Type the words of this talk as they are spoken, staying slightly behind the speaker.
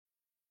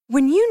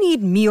When you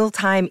need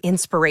mealtime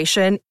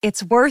inspiration,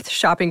 it's worth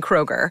shopping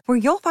Kroger, where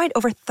you'll find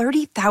over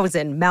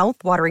 30,000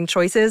 mouth-watering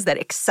choices that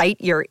excite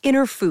your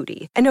inner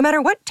foodie. And no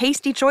matter what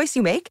tasty choice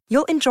you make,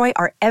 you'll enjoy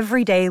our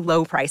everyday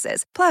low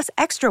prices, plus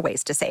extra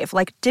ways to save,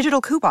 like digital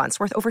coupons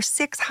worth over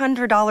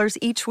 $600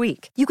 each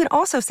week. You can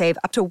also save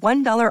up to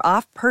 $1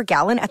 off per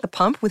gallon at the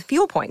pump with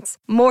fuel points.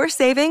 More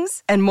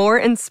savings and more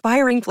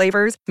inspiring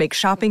flavors make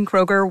shopping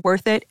Kroger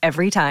worth it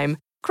every time.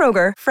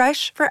 Kroger,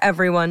 fresh for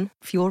everyone.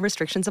 Fuel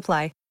restrictions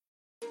apply.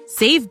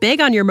 Save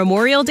big on your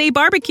Memorial Day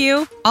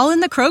barbecue, all in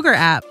the Kroger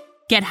app.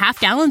 Get half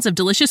gallons of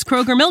delicious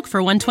Kroger milk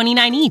for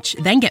 $1.29 each.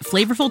 Then get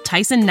flavorful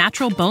Tyson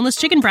natural boneless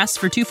chicken breasts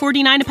for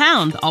 $2.49 a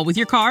pound, all with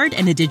your card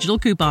and a digital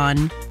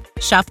coupon.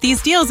 Shop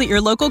these deals at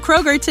your local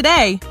Kroger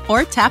today,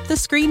 or tap the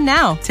screen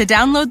now to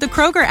download the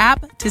Kroger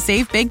app to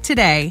save big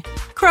today.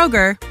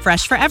 Kroger,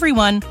 fresh for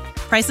everyone.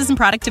 Prices and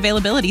product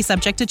availability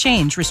subject to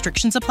change.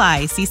 Restrictions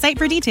apply. See site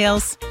for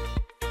details.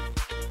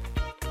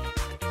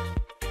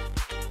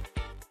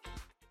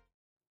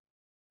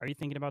 Are you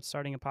thinking about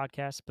starting a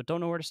podcast but don't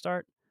know where to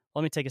start?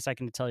 Let me take a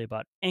second to tell you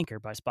about Anchor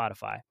by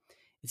Spotify.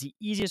 It's the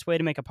easiest way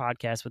to make a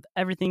podcast with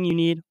everything you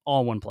need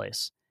all in one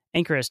place.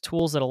 Anchor has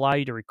tools that allow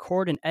you to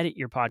record and edit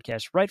your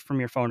podcast right from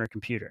your phone or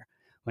computer.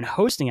 When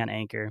hosting on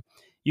Anchor,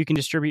 you can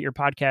distribute your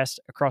podcast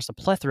across a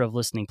plethora of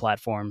listening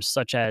platforms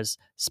such as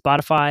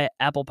Spotify,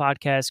 Apple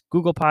Podcasts,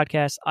 Google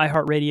Podcasts,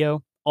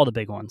 iHeartRadio, all the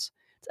big ones.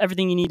 It's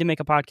everything you need to make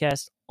a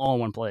podcast all in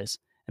one place.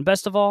 And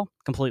best of all,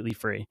 completely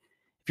free.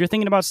 If you're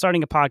thinking about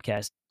starting a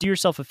podcast, do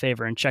yourself a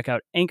favor and check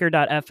out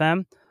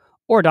anchor.fm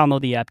or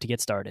download the app to get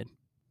started.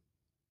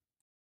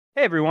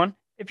 Hey everyone,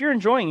 if you're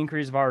enjoying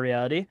Inquiries of Our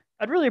Reality,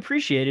 I'd really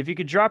appreciate it if you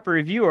could drop a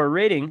review or a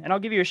rating and I'll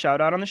give you a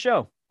shout out on the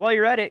show. While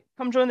you're at it,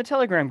 come join the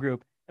Telegram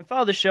group and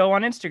follow the show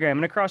on Instagram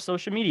and across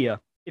social media.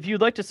 If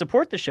you'd like to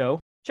support the show,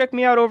 check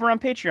me out over on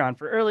Patreon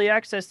for early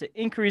access to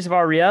Inquiries of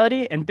Our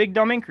Reality and Big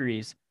Dumb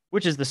Inquiries,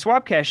 which is the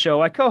Swapcast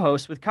show I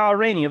co-host with Kyle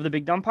Rainey of the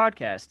Big Dumb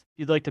Podcast. If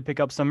you'd like to pick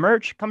up some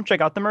merch, come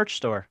check out the merch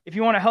store. If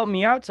you want to help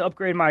me out to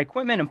upgrade my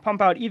equipment and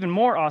pump out even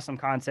more awesome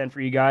content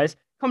for you guys,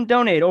 come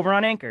donate over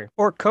on Anchor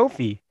or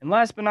Ko-fi. And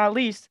last but not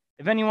least,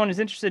 if anyone is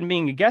interested in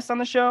being a guest on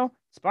the show,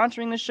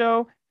 sponsoring the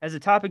show, has a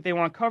topic they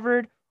want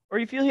covered, or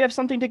you feel you have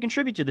something to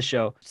contribute to the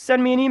show,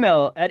 send me an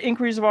email at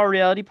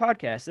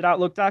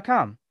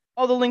inquiriesofourrealitypodcast@outlook.com.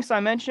 All the links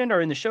I mentioned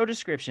are in the show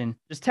description.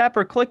 Just tap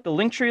or click the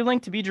Linktree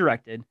link to be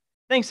directed.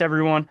 Thanks,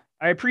 everyone.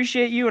 I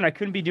appreciate you, and I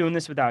couldn't be doing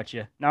this without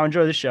you. Now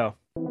enjoy the show.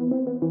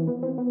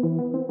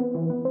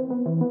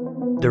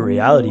 The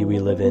reality we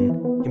live in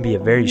can be a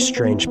very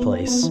strange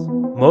place.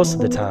 Most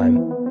of the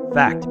time,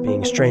 fact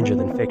being stranger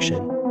than fiction.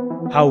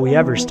 How will we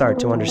ever start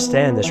to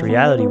understand this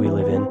reality we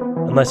live in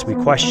unless we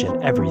question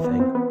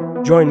everything?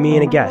 Join me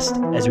and a guest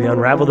as we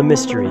unravel the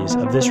mysteries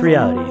of this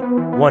reality,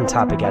 one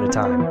topic at a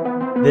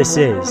time. This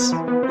is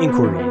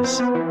Inquiries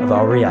of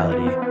Our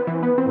Reality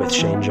with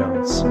Shane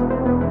Jones.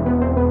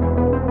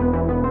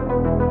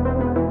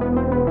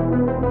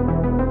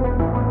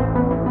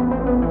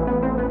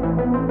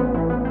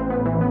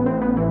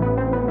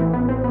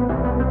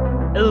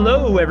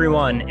 Hello,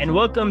 everyone, and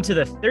welcome to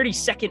the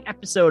 32nd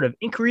episode of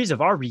Inquiries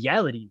of Our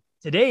Reality.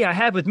 Today, I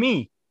have with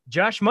me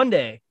Josh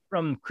Monday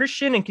from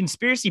Christian and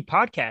Conspiracy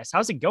Podcast.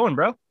 How's it going,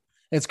 bro?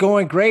 It's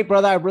going great,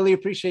 brother. I really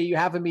appreciate you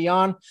having me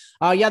on.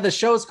 The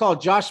show is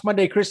called Josh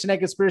Monday Christian and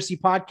Conspiracy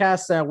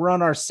Podcast. We're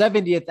on our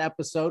 70th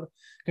episode.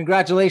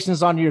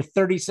 Congratulations on your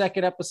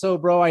 32nd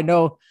episode, bro. I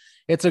know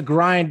it's a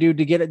grind, dude,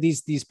 to get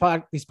these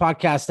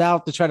podcasts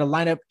out, to try to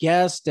line up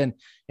guests and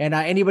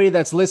anybody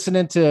that's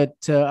listening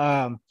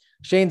to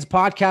Shane's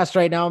podcast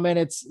right now, man.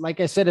 It's like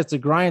I said, it's a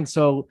grind.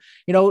 So,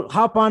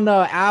 hop on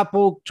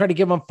Apple, try to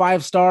give him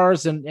 5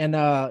 stars and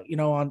on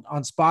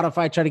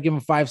Spotify, try to give him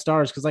 5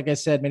 stars. Cause like I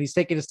said, man, he's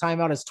taking his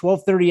time out. It's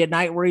 12:30 at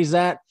night where he's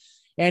at,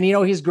 and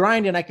he's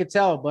grinding. I could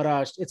tell, but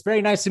it's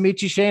very nice to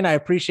meet you, Shane. I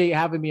appreciate you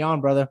having me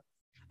on, brother.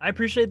 I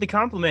appreciate the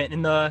compliment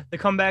and the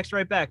comebacks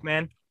right back,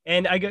 man.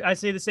 And I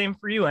say the same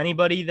for you.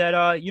 Anybody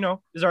that,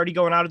 is already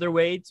going out of their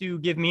way to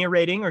give me a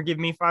rating or give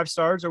me 5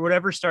 stars or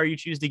whatever star you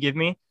choose to give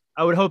me,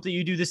 I would hope that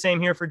you do the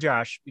same here for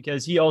Josh,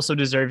 because he also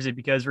deserves it,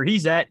 because where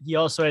he's at, he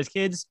also has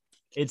kids.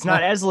 It's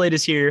not as late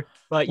as here,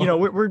 but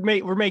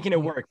we're making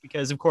it work,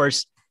 because of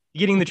course,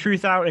 getting the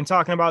truth out and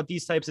talking about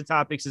these types of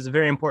topics is a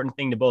very important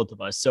thing to both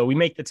of us. So we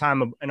make the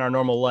time in our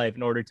normal life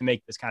in order to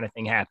make this kind of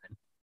thing happen.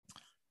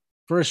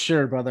 For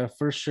sure, brother.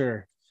 For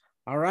sure.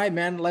 All right,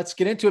 man, let's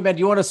get into it, man.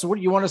 Do you want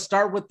to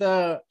start with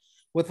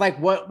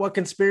what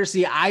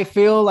conspiracy I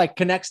feel like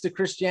connects to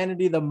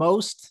Christianity the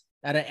most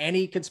out of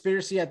any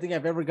conspiracy I think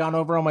I've ever gone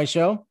over on my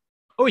show?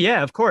 Oh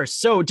yeah, of course.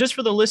 So just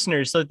for the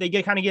listeners, so that they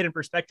get in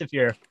perspective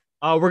here,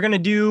 we're going to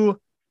do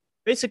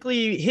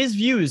basically his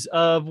views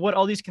of what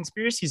all these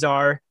conspiracies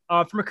are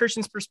from a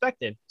Christian's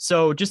perspective.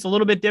 So just a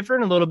little bit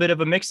different, a little bit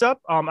of a mix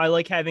up. I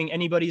like having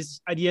anybody's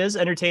ideas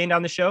entertained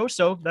on the show.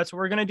 So that's what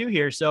we're going to do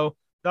here. So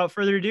without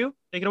further ado,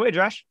 take it away,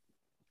 Josh.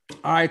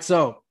 All right.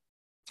 So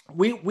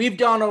we've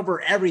gone over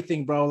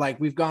everything, bro. Like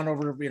we've gone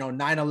over,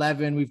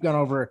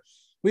 9/11.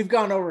 We've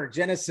gone over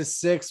Genesis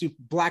 6,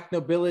 Black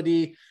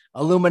Nobility,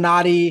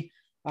 Illuminati,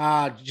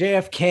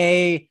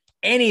 JFK,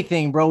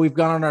 anything, bro. We've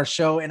gone on our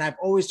show, and I've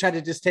always tried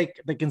to just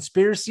take the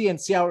conspiracy and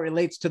see how it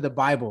relates to the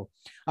Bible.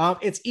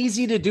 It's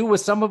easy to do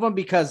with some of them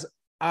because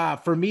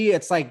for me,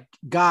 it's like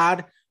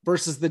God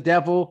versus the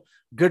devil,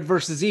 good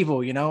versus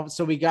evil, you know?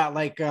 So we got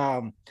like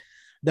the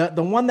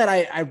one that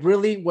I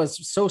really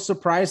was so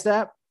surprised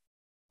at,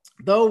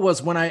 though,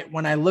 was when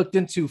I looked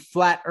into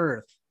flat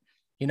earth.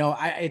 You know,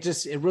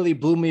 it really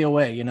blew me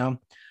away, you know?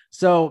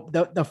 So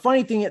the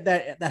funny thing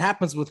that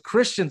happens with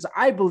Christians,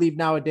 I believe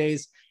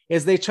nowadays,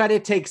 is they try to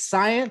take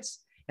science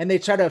and they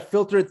try to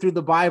filter it through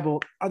the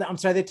Bible. I'm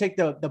sorry, they take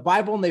the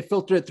Bible and they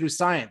filter it through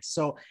science.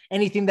 So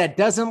anything that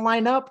doesn't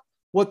line up,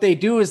 what they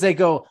do is they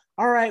go,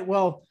 all right,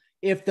 well,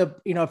 if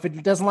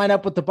it doesn't line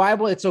up with the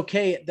Bible, it's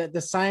okay that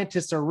the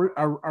scientists are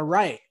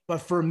right. But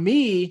for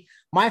me,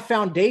 my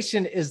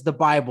foundation is the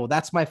Bible.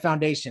 That's my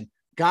foundation.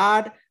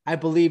 God, I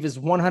believe, is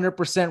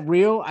 100%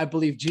 real. I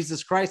believe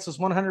Jesus Christ is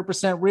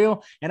 100%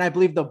 real. And I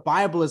believe the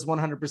Bible is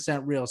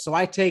 100% real. So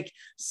I take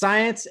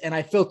science and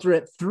I filter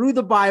it through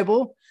the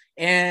Bible.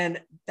 And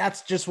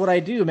that's just what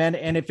I do, man.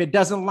 And if it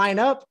doesn't line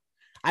up,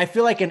 I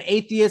feel like an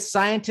atheist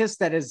scientist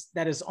that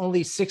is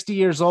only 60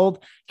 years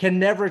old can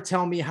never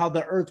tell me how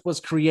the earth was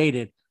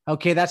created.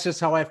 Okay, that's just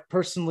how I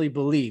personally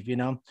believe, you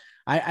know.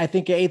 I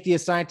think an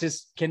atheist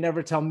scientist can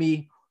never tell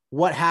me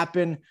what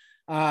happened.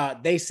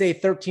 They say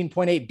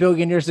 13.8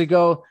 billion years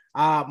ago.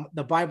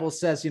 The Bible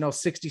says,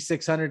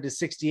 6,600 to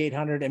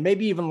 6,800, and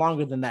maybe even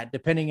longer than that,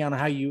 depending on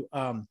how you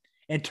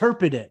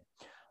interpret it.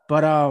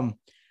 But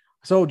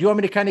so do you want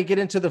me to kind of get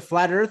into the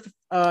flat earth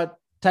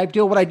type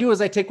deal? What I do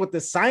is I take what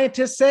the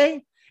scientists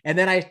say, and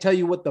then I tell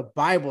you what the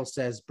Bible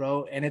says,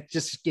 bro. And it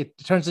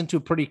turns into a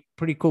pretty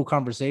cool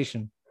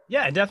conversation.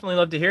 Yeah, I definitely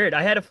love to hear it.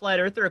 I had a flat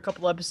earther a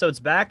couple episodes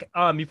back.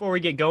 Before we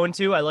get going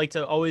to, I like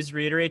to always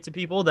reiterate to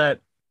people that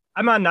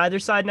I'm on neither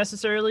side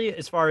necessarily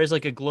as far as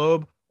like a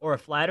globe or a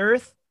flat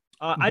earth.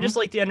 I just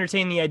like to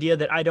entertain the idea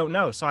that I don't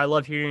know. So I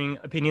love hearing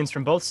opinions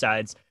from both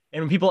sides.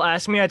 And when people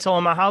ask me, I tell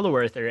them I'm a hollow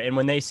earther. And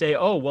when they say,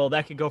 oh, well,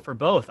 that could go for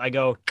both, I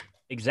go,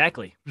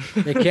 exactly.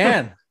 It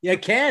can. You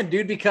can,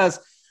 dude, because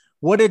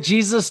what did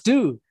Jesus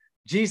do?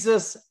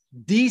 Jesus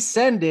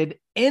descended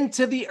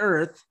into the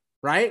earth,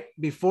 right?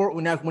 Before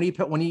when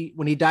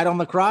he died on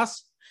the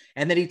cross.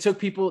 And then he took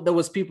people, there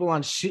was people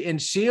in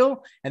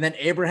Sheol and then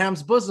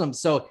Abraham's bosom.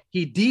 So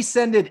he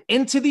descended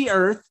into the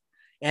earth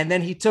and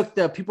then he took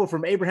the people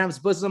from Abraham's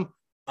bosom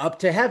up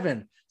to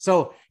heaven.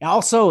 So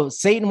also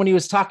Satan, when he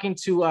was talking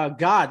to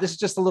God, this is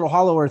just a little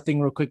hollow earth thing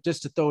real quick,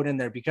 just to throw it in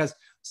there, because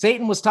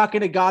Satan was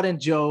talking to God in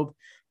Job.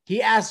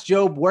 He asked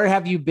Job, where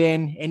have you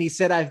been? And he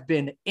said, I've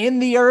been in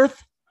the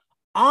earth,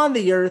 on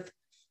the earth,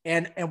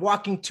 and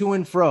walking to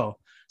and fro.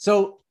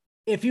 So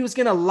if he was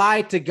going to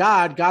lie to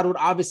God, God would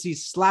obviously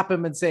slap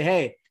him and say,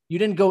 hey, you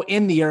didn't go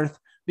in the earth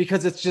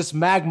because it's just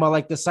magma,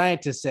 like the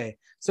scientists say.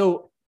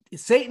 So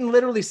Satan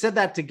literally said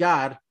that to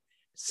God,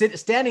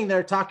 standing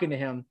there talking to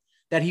him,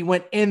 that he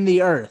went in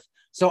the earth.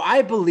 So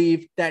I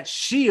believe that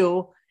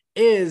Sheol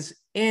is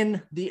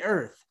in the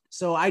earth.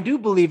 So I do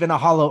believe in a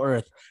hollow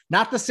earth,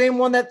 not the same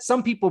one that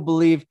some people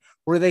believe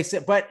where they say,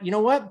 but you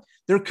know what?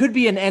 There could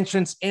be an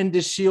entrance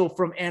into Sheol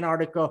from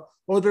Antarctica,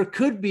 or there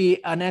could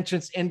be an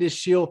entrance into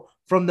Sheol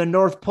from the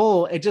North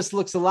Pole. It just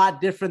looks a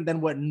lot different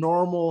than what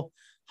normal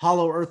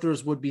hollow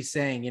earthers would be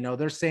saying.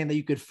 They're saying that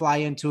you could fly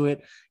into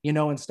it,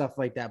 and stuff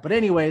like that. But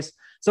anyways,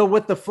 so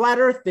with the flat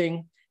earth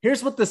thing,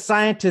 here's what the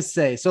scientists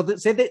say. So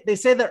they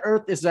say the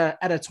earth is at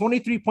a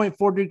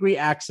 23.4 degree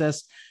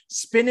axis,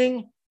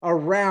 spinning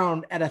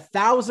around at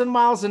 1,000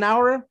 miles an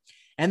hour.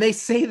 And they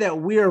say that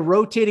we are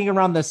rotating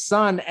around the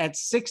sun at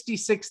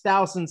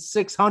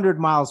 66,600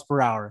 miles per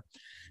hour.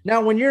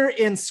 Now, when you're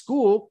in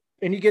school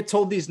and you get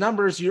told these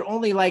numbers, you're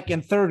only like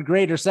in third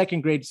grade or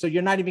second grade. So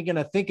you're not even going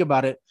to think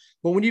about it.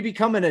 But when you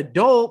become an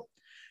adult,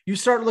 you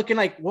start looking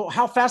like, well,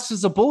 how fast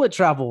does a bullet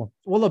travel?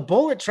 Well, a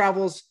bullet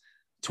travels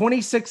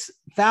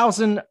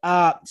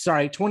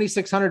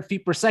 2,600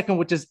 feet per second,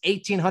 which is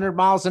 1,800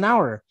 miles an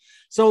hour.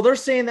 So they're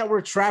saying that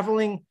we're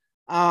traveling,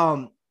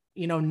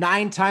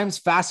 9 times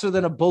faster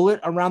than a bullet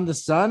around the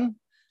sun.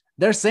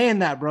 They're saying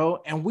that, bro.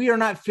 And we are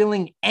not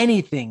feeling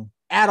anything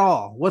at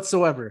all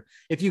whatsoever.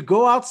 If you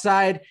go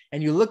outside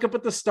and you look up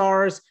at the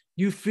stars,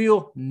 you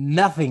feel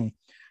nothing.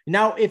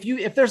 Now,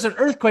 if there's an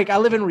earthquake, I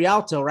live in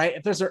Rialto, right?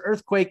 If there's an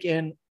earthquake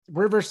in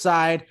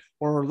Riverside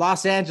or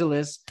Los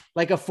Angeles,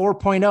 like a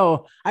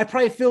 4.0, I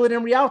probably feel it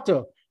in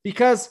Rialto,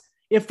 because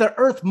if the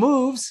earth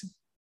moves,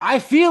 I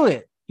feel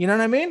it. You know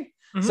what I mean?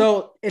 Mm-hmm.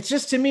 So it's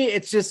just, to me,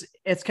 it's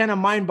kind of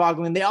mind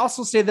boggling. They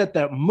also say that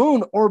the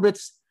moon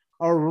orbits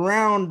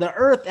around the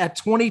earth at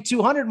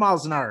 2,200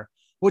 miles an hour,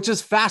 which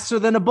is faster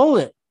than a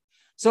bullet.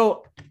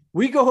 So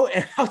we go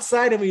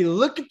outside and we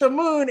look at the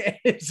moon and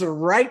it's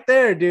right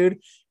there, dude.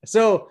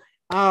 So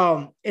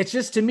it's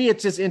just, to me,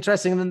 it's just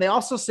interesting. And then they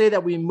also say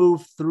that we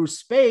move through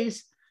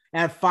space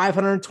at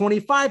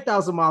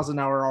 525,000 miles an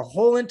hour. Our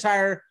whole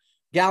entire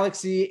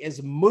galaxy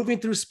is moving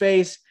through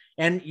space,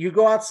 and you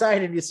go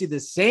outside and you see the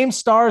same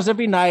stars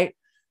every night.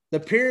 The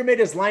pyramid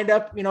is lined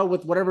up,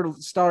 with whatever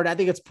star, I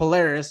think it's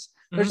Polaris.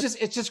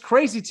 It's just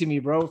crazy to me,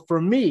 bro.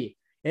 For me,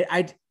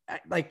 I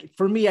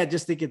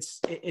just think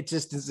it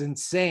just is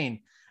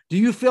insane. Do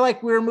you feel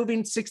like we're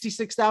moving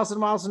 66,000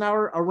 miles an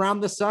hour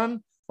around the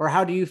sun, or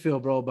how do you feel,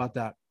 bro, about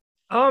that?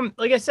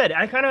 Like I said,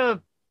 I kind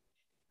of,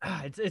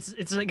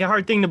 it's like a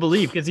hard thing to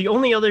believe, because the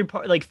only other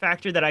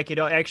factor that I could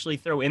actually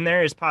throw in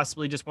there is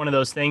possibly just one of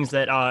those things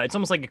that it's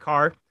almost like a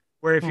car,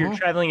 where if you're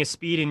traveling a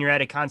speed and you're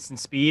at a constant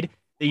speed,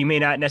 that you may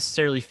not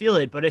necessarily feel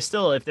it, but it's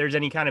still, if there's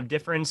any kind of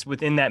difference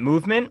within that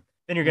movement,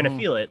 then you're going to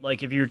feel it.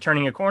 Like if you're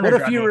turning a corner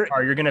driving a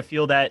car, you're going to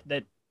feel that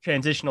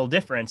transitional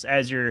difference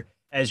as you're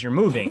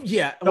moving.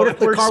 Yeah. So what if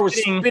the car was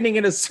spinning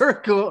in a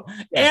circle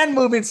and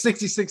moving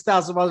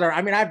 66,000 miles an hour?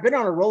 I mean, I've been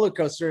on a roller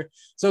coaster.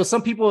 So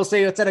some people will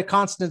say it's at a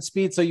constant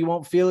speed, so you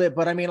won't feel it.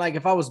 But I mean, like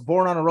if I was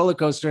born on a roller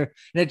coaster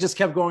and it just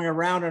kept going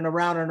around and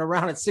around and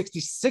around at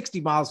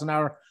 60 miles an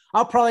hour,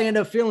 I'll probably end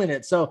up feeling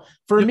it. So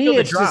for me,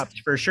 it's dropped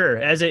for sure.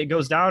 As it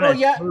goes down,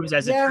 it moves,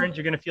 as it turns,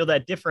 you're going to feel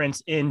that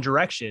difference in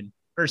direction.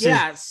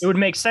 Versus, it would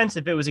make sense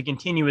if it was a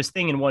continuous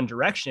thing in one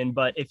direction.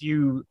 But if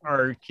you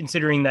are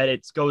considering that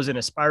it goes in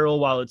a spiral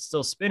while it's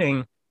still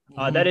spinning,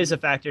 that is a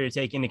factor to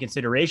take into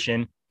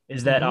consideration,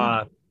 is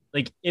that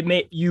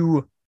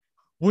you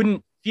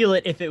wouldn't feel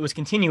it if it was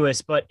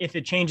continuous, but if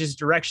it changes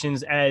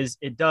directions as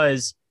it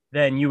does,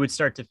 then you would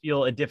start to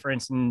feel a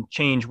difference and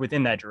change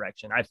within that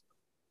direction.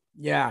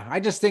 I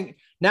just think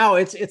now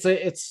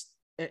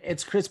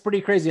it's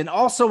pretty crazy. And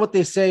also what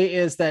they say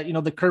is that,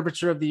 the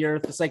curvature of the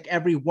earth is like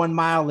every 1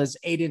 mile is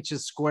 8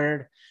 inches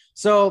squared.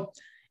 So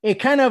it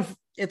kind of,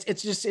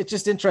 it's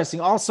just interesting.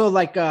 Also,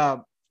 like,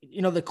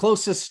 the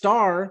closest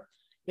star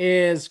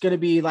is going to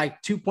be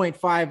like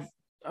 2.5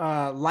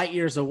 light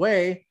years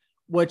away,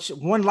 which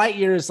 1 light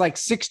year is like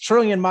 6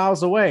 trillion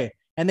miles away.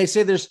 And they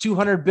say there's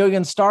 200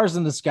 billion stars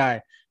in the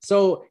sky.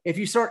 So if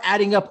you start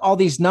adding up all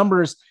these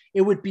numbers,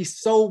 it would be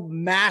so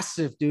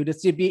massive, dude.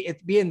 It'd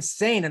be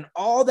insane. And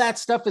all that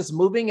stuff is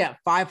moving at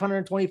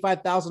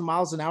 525,000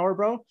 miles an hour,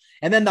 bro.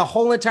 And then the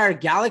whole entire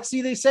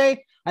galaxy,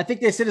 I think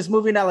they said is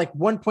moving at like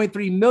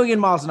 1.3 million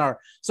miles an hour.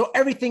 So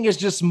everything is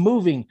just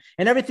moving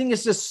and everything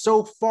is just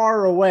so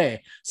far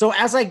away. So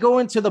as I go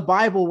into the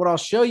Bible, what I'll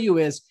show you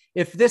is,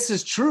 if this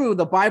is true,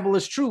 the Bible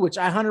is true, which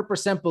I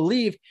 100%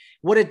 believe.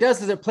 What it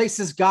does is it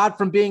places God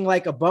from being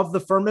like above the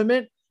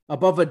firmament,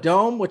 above a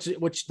dome, which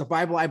the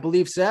Bible, I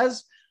believe,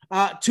 says,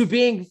 to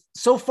being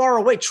so far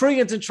away,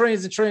 trillions and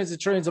trillions and trillions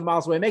and trillions of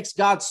miles away. It makes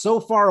God so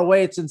far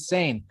away, it's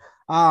insane.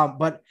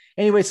 But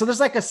anyway, so there's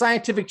like a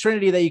scientific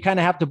trinity that you kind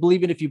of have to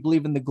believe in if you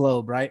believe in the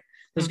globe, right?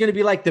 There's going to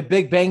be like the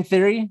Big Bang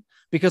Theory,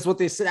 because what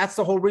they said, that's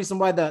the whole reason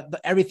why the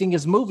everything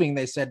is moving,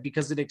 they said,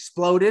 because it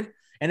exploded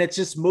and it's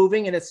just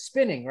moving and it's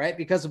spinning, right?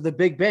 Because of the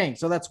Big Bang.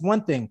 So that's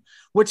one thing,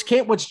 which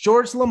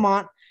George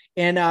Lamont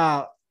and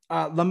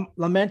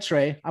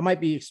Lemaitre, I might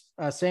be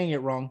saying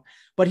it wrong,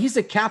 but he's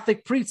a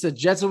Catholic priest, a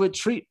Jesuit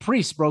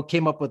priest, bro,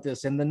 came up with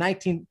this in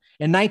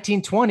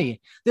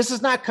 1920. This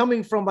is not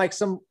coming from like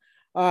some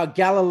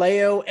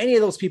Galileo, any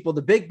of those people.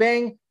 The Big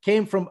Bang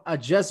came from a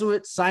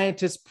Jesuit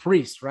scientist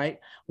priest, right?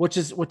 Which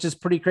is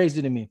pretty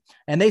crazy to me.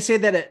 And they say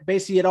that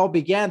it all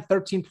began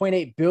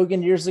 13.8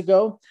 billion years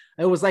ago.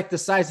 It was like the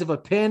size of a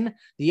pin.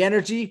 The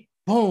energy,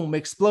 boom,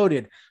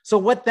 exploded. So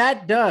what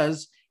that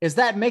does is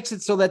that makes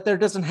it so that there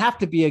doesn't have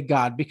to be a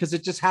God, because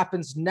it just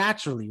happens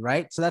naturally,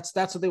 right? So that's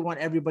what they want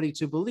everybody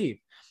to believe.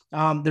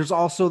 There's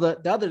also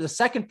the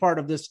second part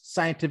of this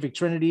scientific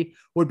trinity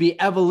would be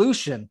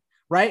evolution,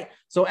 right?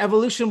 So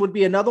evolution would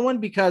be another one,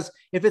 because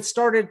if it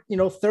started,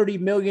 30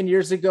 million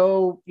years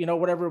ago,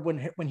 whatever,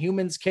 when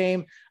humans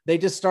came, they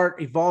just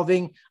start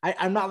evolving.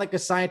 I'm not like a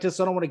scientist,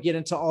 so I don't want to get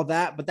into all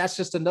that, but that's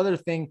just another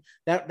thing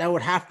that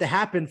would have to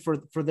happen for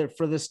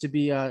this to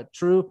be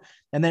true.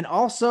 And then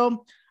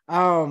also,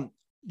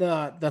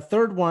 the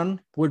third one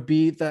would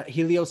be the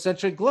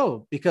heliocentric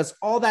globe, because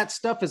all that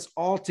stuff is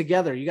all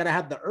together. You got to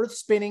have the earth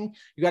spinning,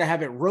 you got to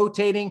have it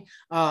rotating,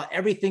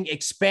 everything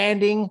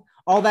expanding.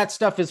 All that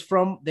stuff is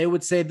from, they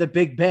would say, the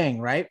Big Bang,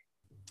 right?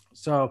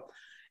 So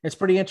it's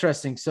pretty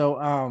interesting. So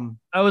I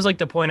always like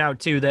to point out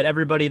too that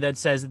everybody that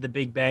says that the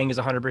Big Bang is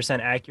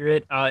 100%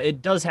 accurate,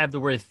 it does have the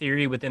word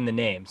theory within the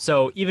name.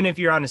 So even if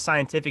you're on a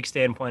scientific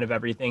standpoint of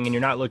everything and you're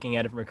not looking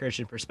at it from a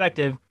Christian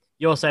perspective,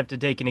 you also have to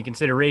take into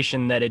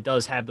consideration that it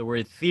does have the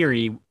word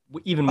theory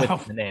even within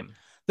the name.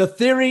 The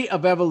theory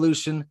of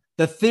evolution,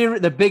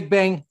 the Big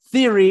Bang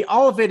theory,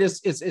 all of it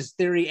is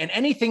theory. And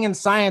anything in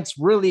science,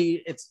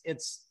 really,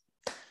 it's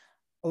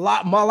a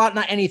lot,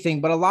 not anything,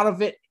 but a lot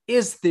of it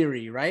is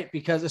theory, right?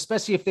 Because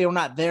especially if they were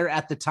not there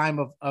at the time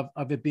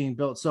of it being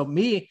built. So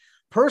me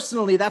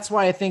personally, that's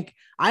why I think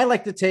I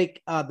like to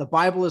take the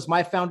Bible as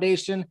my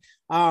foundation.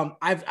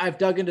 I've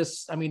dug into,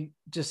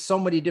 just so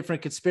many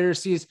different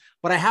conspiracies,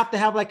 but I have to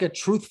have like a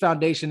truth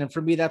foundation. And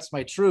for me, that's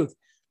my truth.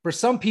 For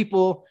some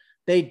people,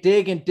 they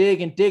dig and dig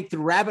and dig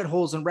through rabbit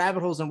holes and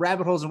rabbit holes and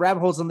rabbit holes and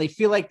rabbit holes, and they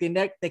feel like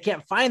they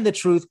can't find the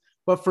truth.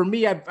 But for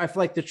me, I feel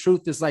like the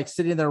truth is like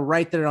sitting there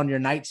right there on your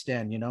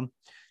nightstand,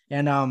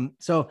 And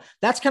so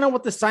that's kind of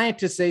what the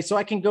scientists say. So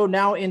I can go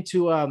now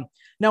into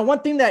Now, one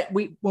thing that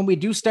when we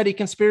do study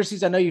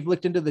conspiracies, I know you've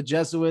looked into the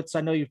Jesuits.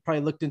 I know you've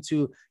probably looked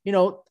into,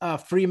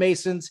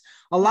 Freemasons.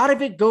 A lot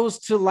of it goes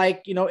to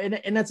like,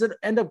 and it's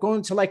end up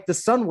going to like the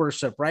sun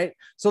worship, right?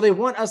 So they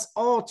want us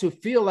all to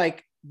feel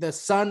like the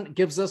sun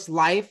gives us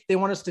life. They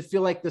want us to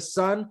feel like the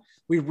sun,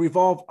 we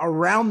revolve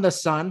around the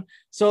sun.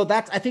 So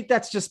I think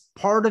that's just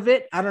part of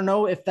it. I don't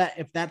know if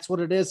that's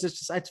what it is. It's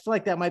just, I feel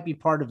like that might be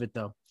part of it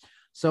though.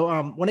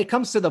 So when it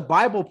comes to the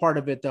Bible part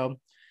of it though,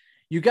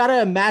 you got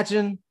to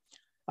imagine,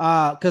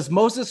 because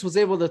Moses was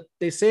able to,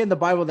 they say in the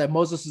Bible that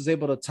Moses was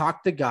able to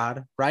talk to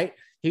God, right?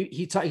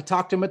 He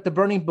talked to him at the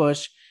burning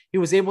bush. He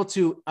was able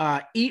to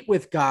eat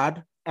with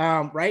God,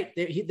 right?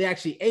 They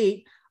actually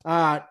ate.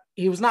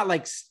 He was not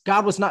like,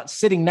 God was not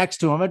sitting next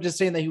to him. I'm just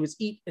saying that he was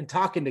eating and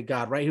talking to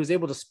God, right? He was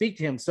able to speak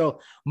to him. So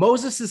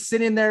Moses is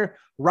sitting there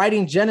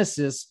writing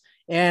Genesis.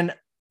 And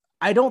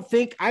I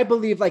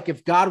believe like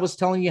if God was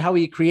telling you how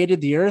he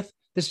created the earth,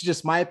 this is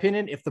just my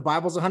opinion. If the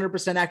Bible's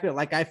 100% accurate,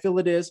 like I feel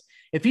it is,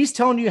 if he's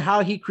telling you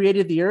how he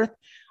created the earth,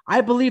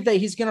 I believe that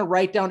he's going to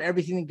write down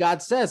everything that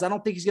God says. I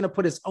don't think he's going to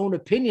put his own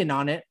opinion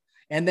on it.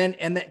 And then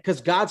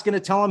because God's going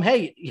to tell him,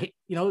 hey,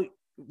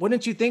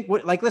 wouldn't you think,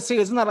 like, let's say,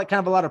 isn't that like kind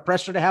of a lot of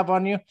pressure to have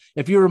on you?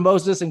 If you were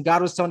Moses and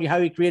God was telling you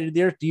how he created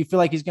the earth, do you feel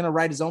like he's going to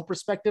write his own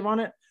perspective on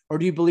it? Or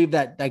do you believe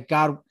that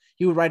God,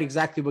 he would write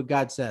exactly what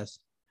God says?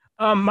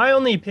 My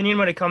only opinion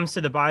when it comes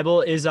to the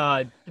Bible is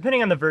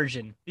depending on the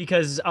version,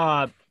 because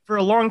for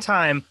a long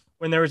time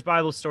when there was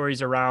Bible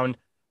stories around,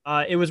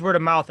 it was word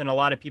of mouth and a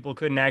lot of people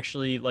couldn't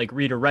actually like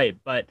read or write.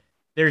 But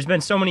there's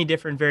been so many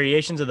different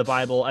variations of the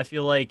Bible. I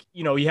feel like,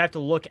 you have to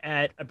look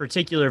at a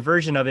particular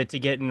version of it to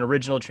get an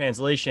original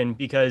translation,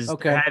 because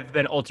there have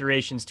been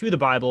alterations to the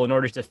Bible in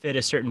order to fit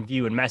a certain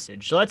view and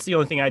message. So that's the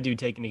only thing I do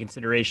take into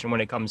consideration when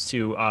it comes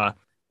to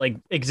like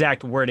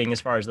exact wording as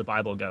far as the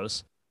Bible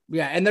goes.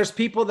 Yeah. And there's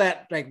people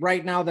that like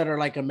right now that are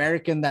like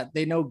American, that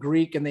they know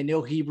Greek and they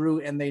know Hebrew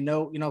and they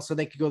know, so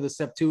they could go to the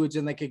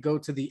Septuagint, they could go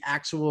to the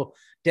actual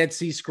Dead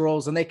Sea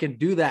Scrolls and they can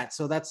do that.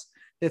 So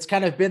it's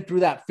kind of been through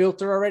that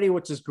filter already,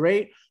 which is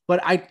great.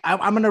 But I'm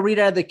going to read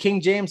out of the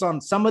King James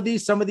on some of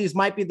these. Some of these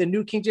might be the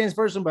New King James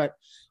Version, but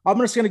I'm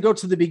just going to go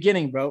to the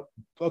beginning, bro.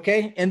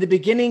 Okay. In the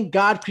beginning,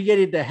 God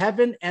created the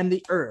heaven and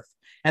the earth,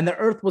 and the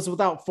earth was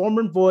without form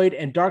and void,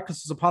 and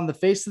darkness was upon the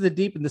face of the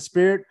deep, and the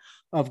Spirit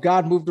of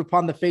God moved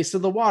upon the face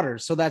of the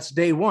waters. So that's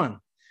day one.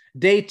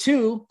 Day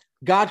two,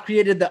 God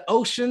created the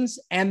oceans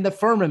and the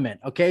firmament.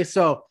 Okay.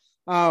 So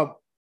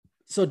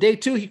day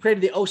two, he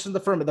created the ocean, the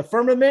firmament. The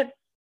firmament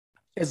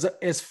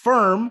is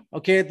firm.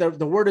 Okay.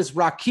 The word is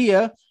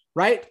rakia,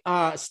 right?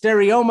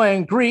 Stereoma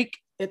in Greek,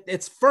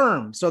 it's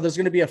firm. So there's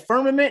going to be a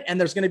firmament and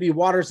there's going to be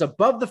waters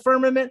above the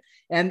firmament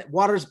and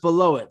waters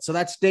below it. So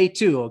that's day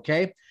two.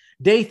 Okay.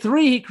 Day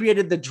three, he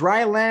created the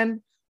dry land,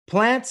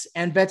 plants,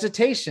 and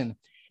vegetation.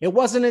 It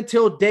wasn't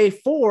until day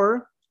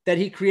four that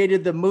he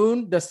created the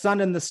moon, the sun,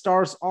 and the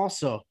stars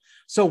also.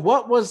 So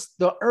what was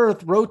the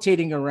earth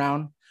rotating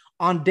around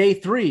on day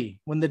three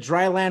when the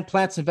dry land,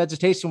 plants, and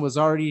vegetation was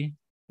already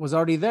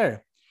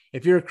there?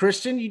 If you're a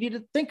Christian, you need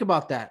to think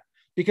about that,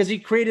 because he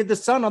created the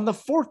sun on the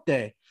fourth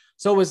day.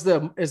 So is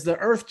the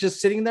earth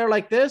just sitting there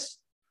like this?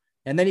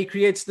 And then he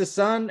creates the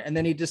sun and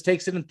then he just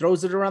takes it and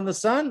throws it around the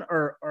sun?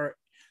 Or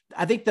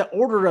I think the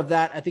order of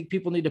that, I think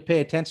people need to pay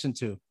attention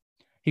to.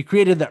 He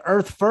created the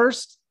earth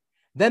first,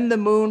 then the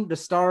moon, the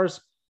stars,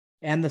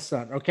 and the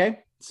sun. Okay.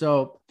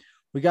 So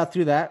we got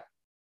through that.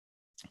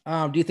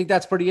 Do you think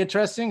that's pretty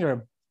interesting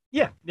or?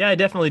 Yeah, I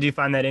definitely do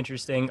find that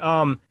interesting.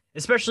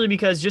 Especially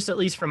because, just at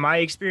least from my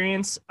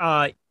experience,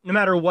 no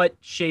matter what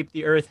shape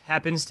the earth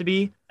happens to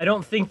be, I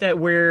don't think that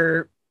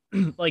we're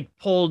like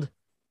pulled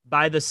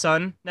by the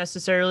sun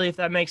necessarily, if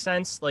that makes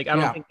sense. Like, I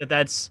don't think that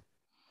that's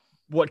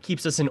what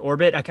keeps us in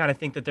orbit. I kind of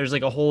think that there's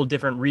like a whole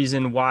different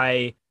reason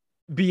why,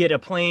 be it a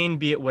plane,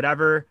 be it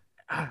whatever.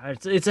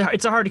 It's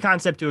a hard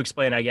concept to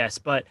explain, I guess,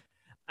 but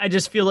I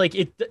just feel like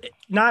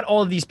not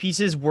all of these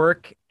pieces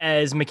work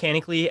as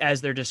mechanically as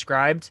they're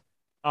described.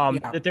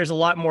 That there's a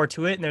lot more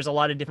to it, and there's a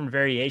lot of different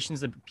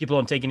variations that people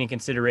don't take into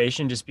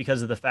consideration just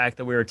because of the fact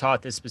that we were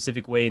taught this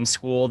specific way in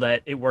school,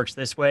 that it works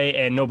this way,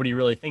 and nobody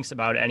really thinks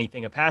about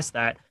anything past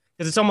that.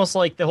 Because it's almost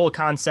like the whole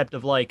concept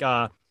of like,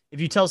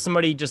 if you tell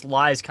somebody just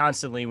lies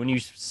constantly, when you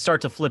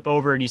start to flip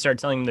over and you start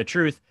telling them the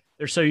truth,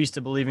 they're so used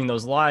to believing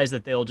those lies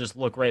that they'll just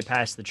look right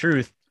past the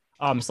truth.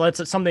 So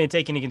that's something to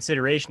take into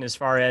consideration as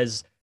far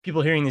as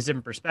people hearing these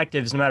different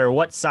perspectives, no matter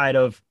what side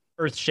of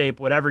earth shape,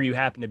 whatever you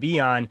happen to be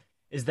on,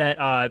 is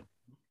that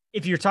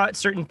if you're taught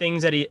certain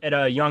things at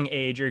a young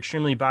age, you're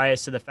extremely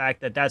biased to the fact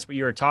that that's what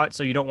you were taught,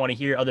 so you don't want to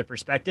hear other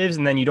perspectives,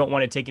 and then you don't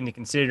want to take into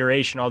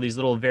consideration all these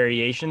little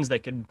variations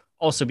that could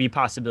also be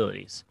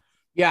possibilities.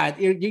 Yeah,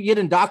 you get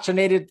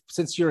indoctrinated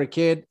since you're a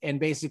kid, and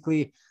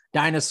basically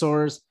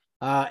dinosaurs,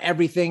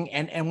 everything.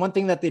 And one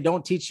thing that they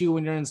don't teach you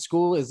when you're in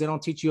school is they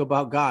don't teach you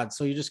about God.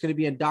 So you're just going to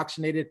be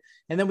indoctrinated.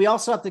 And then we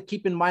also have to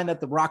keep in mind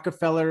that the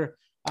Rockefeller,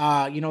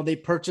 they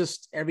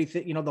purchased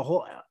everything, the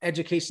whole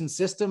education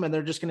system, and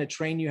they're just going to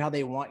train you how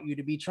they want you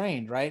to be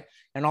trained. Right.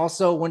 And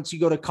also once you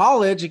go to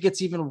college, you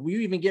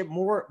even get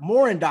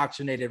more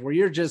indoctrinated, where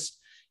you're just,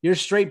 You're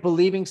straight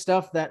believing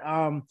stuff that,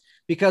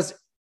 because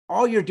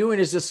all you're doing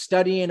is just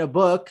studying a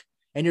book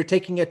and you're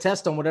taking a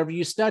test on whatever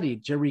you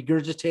studied. You're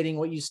regurgitating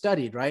what you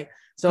studied, right?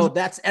 So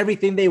that's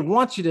everything they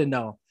want you to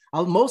know.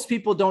 Most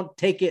people don't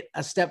take it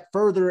a step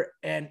further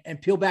and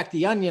peel back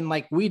the onion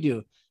like we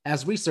do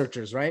as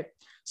researchers, right?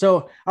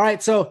 So, all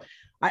right. So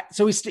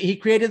he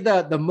created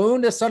the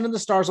moon, the sun, and the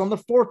stars on the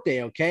fourth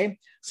day. Okay.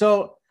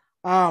 So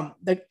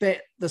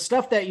the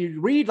stuff that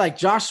you read, like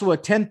Joshua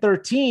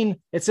 10:13,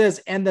 it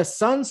says, and the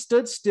sun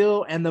stood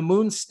still and the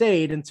moon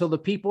stayed until the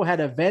people had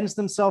avenged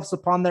themselves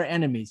upon their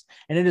enemies.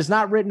 And it is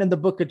not written in the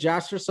book of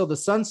Joshua. So the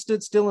sun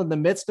stood still in the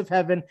midst of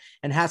heaven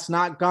and has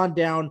not gone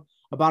down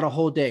about a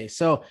whole day.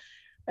 So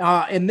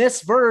in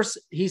this verse,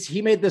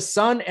 he made the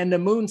sun and the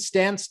moon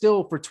stand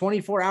still for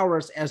 24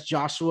 hours as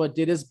Joshua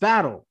did his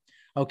battle.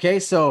 Okay.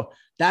 So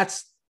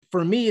that's,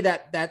 for me,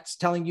 that's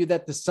telling you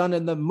that the sun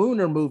and the moon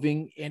are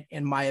moving,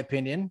 in my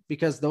opinion,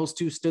 because those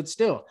two stood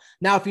still.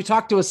 Now, if you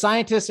talk to a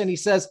scientist and he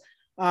says,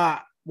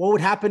 what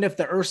would happen if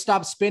the earth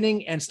stopped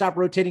spinning and stopped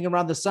rotating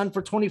around the sun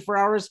for 24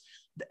 hours?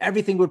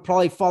 Everything would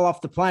probably fall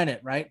off the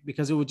planet, right?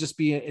 Because it would just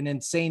be an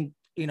insane,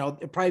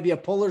 it'd probably be a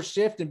polar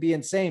shift and be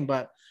insane.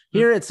 But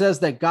here it says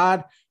that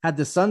God had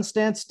the sun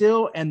stand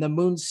still and the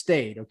moon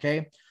stayed.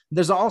 Okay.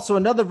 There's also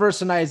another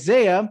verse in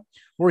Isaiah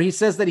where he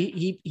says that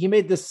he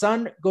made the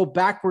sun go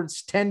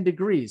backwards 10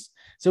 degrees.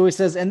 So he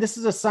says, and this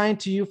is a sign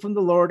to you from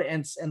the Lord.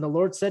 And the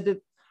Lord said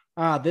to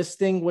this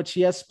thing which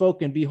he has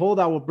spoken, behold,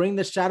 I will bring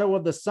the shadow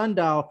of the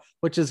sundial,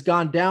 which has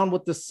gone down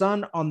with the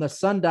sun on the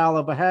sundial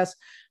of Ahaz,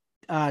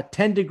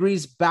 10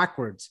 degrees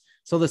backwards.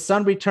 So the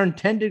sun returned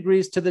 10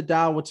 degrees to the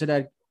dial, which it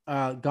had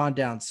gone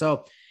down.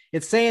 So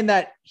it's saying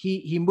that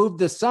he moved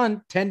the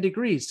sun 10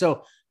 degrees.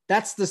 So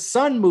that's the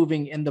sun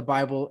moving in the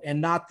Bible and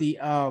not the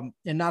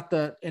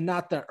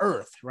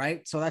earth,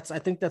 right? So I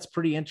think that's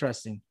pretty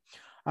interesting.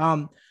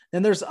 Then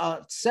there's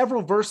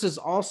several verses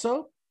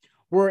also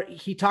where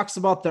he talks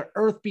about the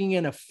earth being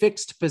in a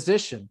fixed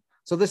position.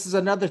 So this is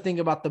another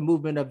thing about the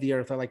movement of the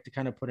earth I like to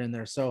kind of put in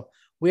there. So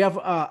we have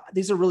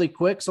these are really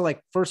quick. So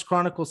like 1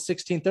 Chronicles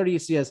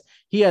 16:30,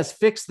 he has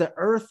fixed the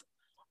earth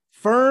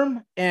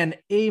firm and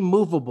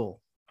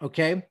immovable.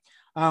 Okay.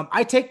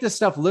 I take this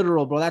stuff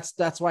literal, bro.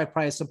 That's why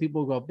probably some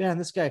people go, man,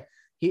 this guy.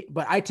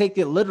 But I take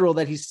it literal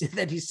that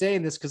he's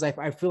saying this because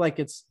I feel like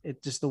it's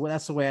just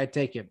that's the way I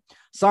take it.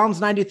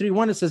 Psalms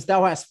 93:1, it says,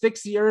 "Thou hast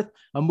fixed the earth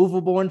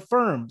immovable and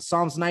firm."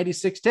 Psalms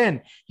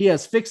 96:10, he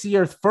has fixed the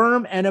earth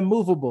firm and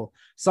immovable.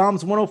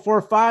 Psalms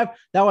 104:5,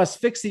 "Thou hast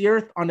fixed the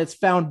earth on its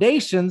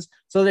foundations,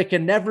 so that it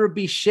can never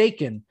be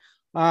shaken."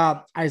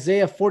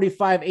 Isaiah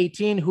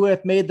 45:18, "Who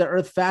hath made the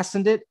earth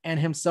fastened it, and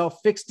himself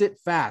fixed it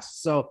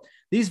fast." So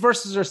these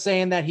verses are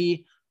saying that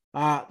he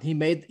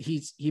made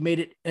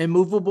it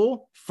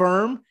immovable,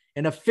 firm,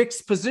 in a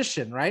fixed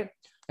position, right?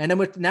 And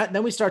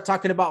then we start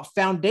talking about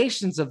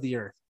foundations of the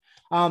earth.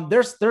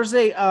 There's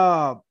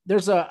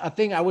a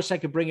thing, I wish I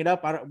could bring it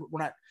up. I don't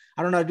know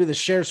how to do the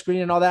share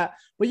screen and all that,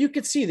 but you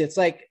could see that it's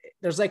like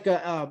there's like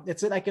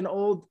it's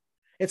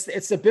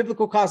the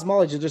biblical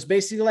cosmology. There's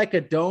basically like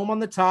a dome on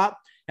the top,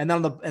 and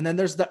then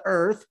there's the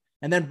earth.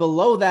 And then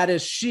below that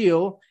is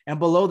Sheol, and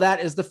below that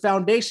is the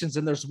foundations,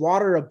 and there's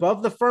water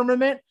above the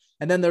firmament,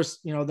 and then there's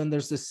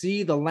the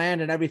sea, the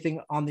land, and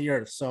everything on the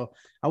earth. So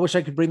I wish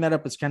I could bring that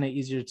up. It's kind of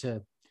easier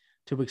to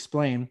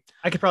explain.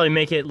 I could probably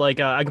make it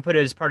like I could put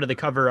it as part of the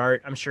cover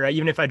art. I'm sure,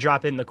 even if I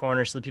drop it in the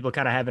corner, so that people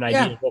kind of have an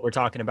idea of what we're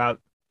talking about.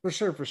 For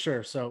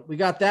sure. So we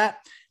got that.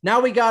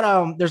 Now we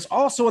got there's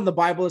also in the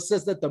Bible, it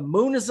says that the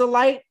moon is a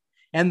light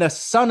and the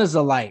sun is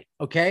a light.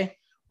 Okay,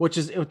 which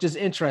is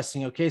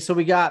interesting. Okay, so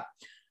we got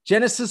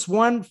Genesis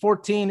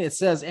 1:14, it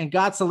says, "And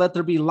God said, let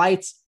there be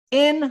lights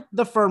in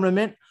the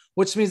firmament,"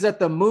 which means that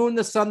the moon,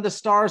 the sun, the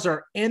stars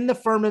are in the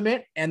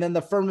firmament, and then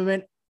the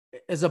firmament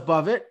is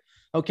above it.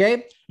 Okay.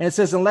 And it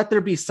says, "And let there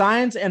be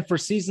signs, and for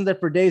seasons and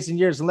for days and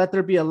years, and let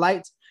there be a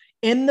light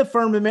in the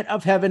firmament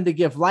of heaven to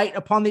give light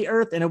upon the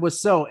earth." And it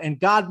was so. And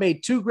God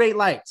made two great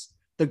lights,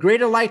 the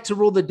greater light to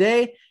rule the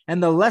day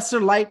and the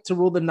lesser light to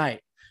rule the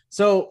night.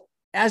 So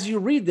as you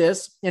read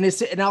this, and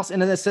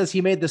then it says he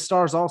made the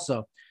stars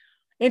also.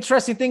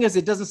 Interesting thing is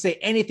it doesn't say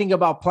anything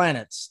about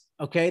planets.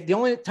 Okay. The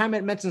only time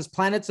it mentions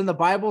planets in the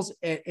Bibles,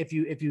 if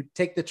you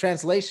take the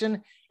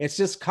translation, it's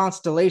just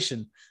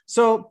constellation.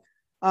 So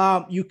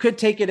you could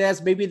take it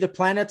as maybe the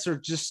planets are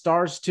just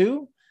stars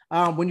too.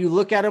 When you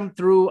look at them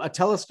through a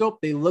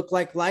telescope, they look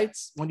like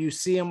lights. When you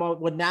see them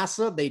with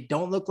NASA, they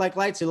don't look like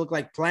lights. They look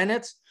like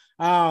planets.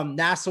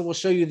 NASA will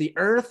show you the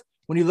Earth.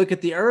 When you look at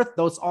the Earth,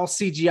 those all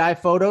CGI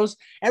photos.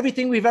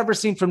 Everything we've ever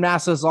seen from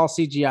NASA is all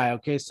CGI.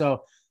 Okay.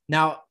 So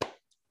now,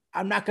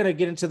 I'm not going to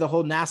get into the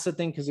whole NASA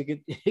thing because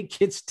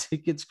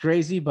it gets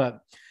crazy, but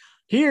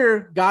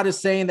here God is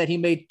saying that he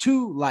made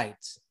two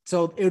lights.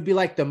 So it would be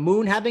like the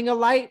moon having a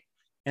light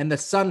and the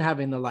sun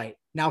having the light.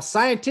 Now,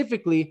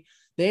 scientifically,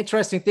 the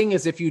interesting thing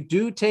is if you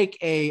do take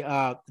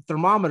a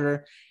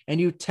thermometer and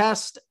you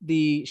test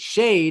the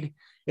shade,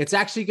 it's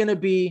actually going to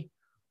be,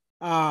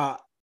 the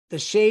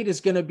shade is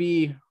going to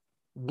be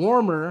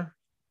warmer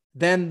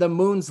than the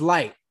moon's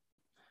light.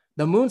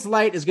 The moon's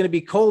light is going to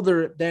be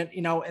colder than,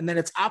 and then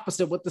it's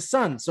opposite with the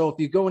sun. So if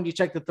you go and you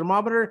check the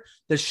thermometer,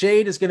 the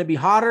shade is going to be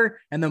hotter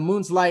and the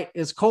moon's light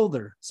is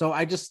colder. So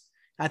I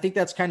think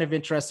that's kind of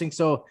interesting.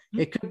 So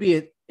it could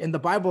be in the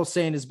Bible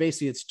saying is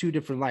basically it's two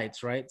different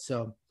lights, right?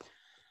 So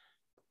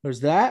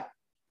there's that.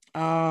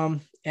 And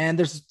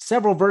there's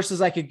several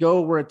verses I could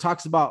go where it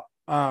talks about,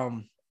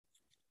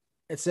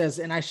 it says,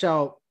 and I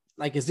shall,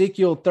 like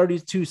Ezekiel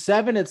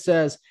 32:7, it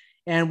says,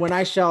 and when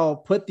I shall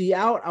put thee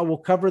out, I will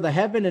cover the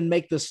heaven and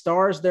make the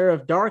stars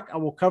thereof dark. I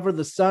will cover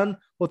the sun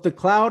with the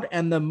cloud,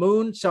 and the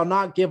moon shall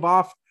not give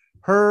off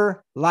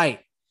her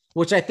light,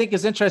 which I think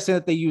is interesting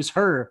that they use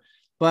her.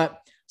 But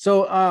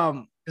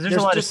so, there's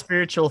a lot of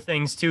spiritual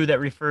things too that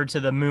refer to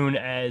the moon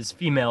as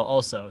female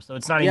also. So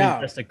it's not even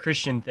just a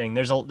Christian thing.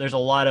 There's a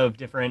lot of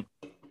different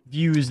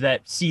views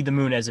that see the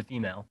moon as a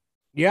female.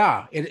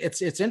 Yeah,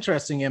 it's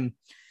interesting. And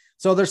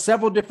so there's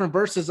several different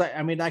verses.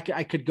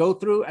 I could go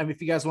through.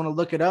 If you guys want to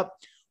look it up,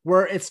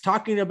 where it's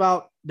talking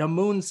about the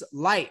moon's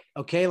light.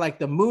 Okay, like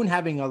the moon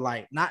having a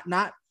light, not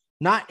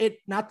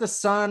the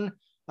sun,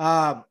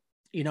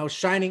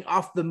 shining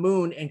off the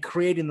moon and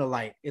creating the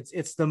light.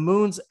 It's the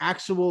moon's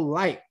actual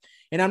light.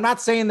 And I'm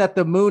not saying that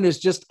the moon is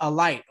just a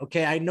light.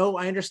 Okay, I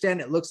understand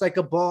it looks like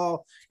a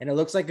ball and it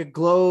looks like a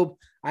globe.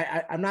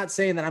 I'm not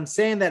saying that. I'm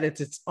saying that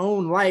it's its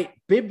own light.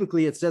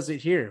 Biblically, it says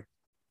it here.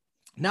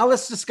 Now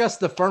let's discuss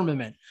the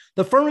firmament.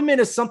 The firmament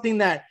is something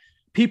that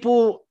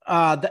people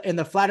in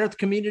the flat earth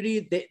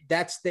community,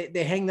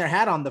 they hang their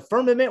hat on. The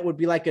firmament would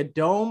be like a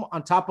dome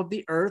on top of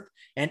the earth.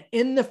 And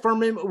in the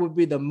firmament would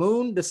be the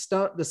moon, the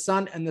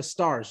sun, and the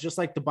stars, just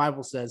like the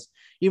Bible says.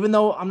 Even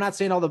though I'm not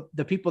saying all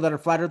the people that are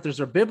flat earthers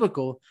are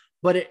biblical,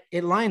 but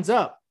it lines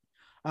up.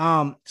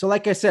 So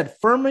like I said,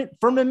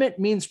 firmament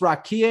means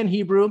rakia in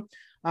Hebrew.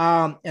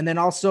 And then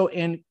also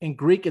in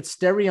Greek, it's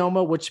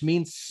stereoma, which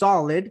means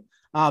solid.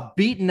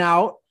 Beaten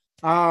out.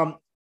 And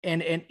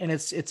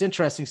it's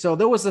interesting. So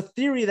there was a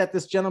theory that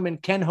this gentleman,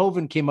 Ken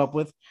Hovind, came up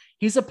with.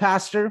 He's a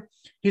pastor.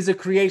 He's a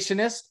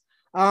creationist.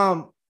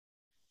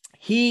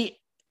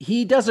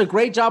 He does a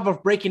great job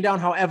of breaking down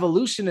how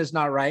evolution is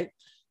not right.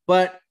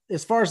 But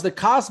as far as the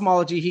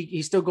cosmology,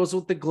 he still goes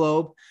with the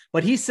globe.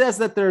 But he says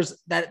that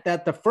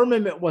that the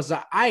firmament was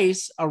an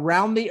ice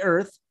around the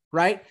earth,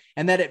 right?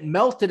 And that it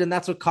melted, and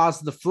that's what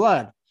caused the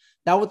flood.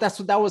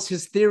 That was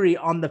his theory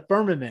on the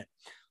firmament.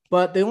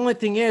 But the only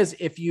thing is,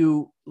 if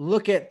you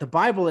look at the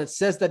Bible, it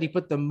says that he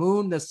put the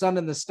moon, the sun,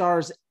 and the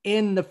stars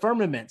in the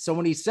firmament. So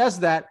when he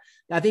says that,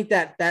 I think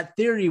that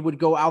theory would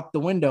go out the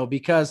window,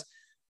 because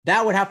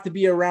that would have to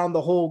be around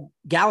the whole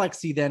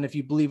galaxy then, if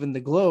you believe in the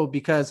globe,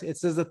 because it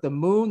says that the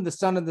moon, the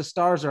sun, and the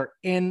stars are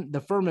in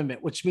the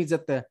firmament, which means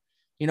that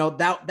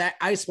that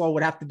ice wall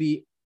would have to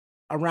be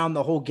around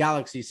the whole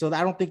galaxy. So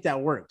I don't think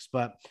that works.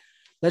 But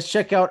let's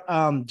check out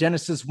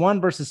Genesis 1,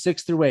 verses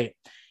 6-8.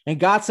 And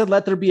God said,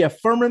 let there be a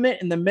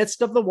firmament in the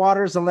midst of the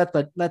waters, and let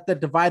the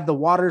divide the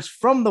waters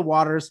from the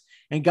waters.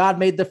 And God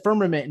made the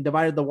firmament and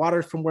divided the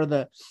waters from where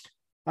the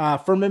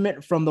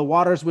firmament from the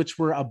waters which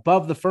were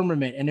above the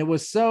firmament. And it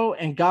was so.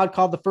 And God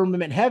called the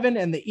firmament heaven,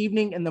 and the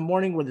evening and the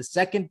morning were the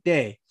second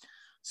day.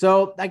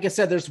 So like I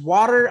said, there's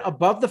water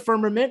above the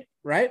firmament,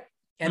 right?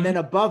 And then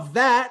above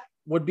that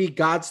would be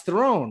God's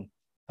throne.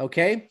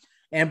 Okay.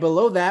 And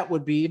below that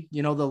would be,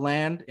 the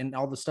land and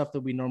all the stuff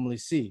that we normally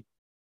see.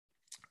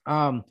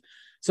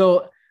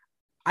 So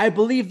I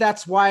believe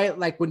that's why,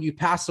 like, when you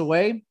pass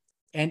away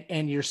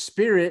and your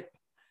spirit,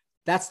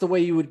 that's the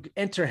way you would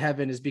enter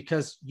heaven, is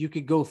because you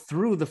could go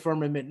through the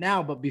firmament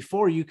now, but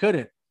before you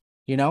couldn't,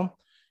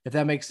 if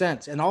that makes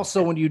sense. And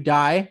also when you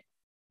die,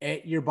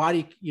 your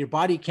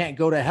body can't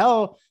go to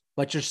hell,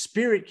 but your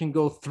spirit can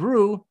go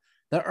through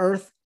the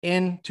earth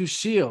into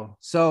Sheol.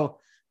 So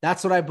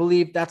that's what I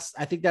believe.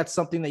 I think that's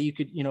something that you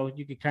could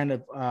kind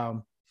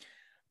of,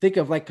 think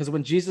of, like, because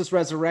when Jesus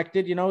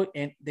resurrected,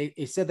 and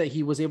they said that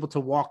he was able to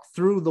walk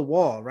through the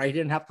wall, right? He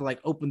didn't have to like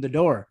open the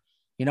door,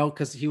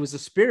 because he was a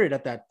spirit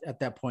at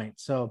that point.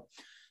 So,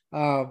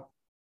 not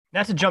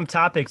to jump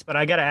topics, but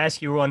I got to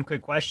ask you one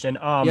quick question.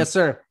 Yes,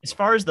 sir. As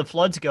far as the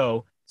floods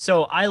go,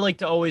 so I like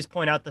to always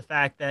point out the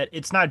fact that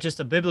it's not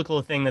just a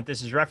biblical thing that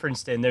this is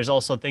referenced in. There's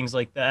also things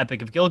like the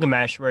Epic of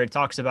Gilgamesh, where it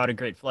talks about a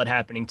great flood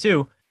happening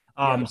too.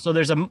 So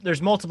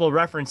there's multiple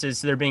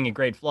references to there being a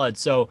great flood.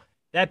 So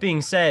that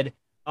being said,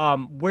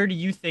 where do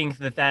you think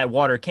that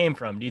water came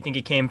from? Do you think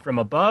it came from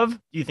above?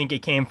 Do you think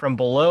it came from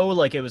below?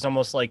 Like it was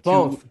almost like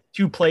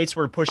two plates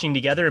were pushing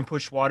together and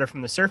pushed water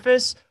from the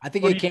surface? I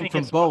think it came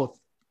from both.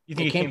 You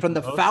think it came from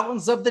the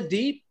fountains of the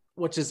deep,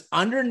 which is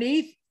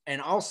underneath,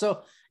 and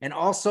also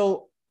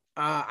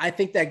I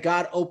think that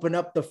God opened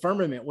up the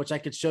firmament, which I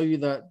could show you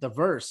the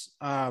verse.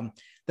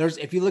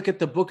 If you look at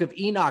the book of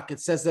Enoch, it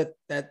says that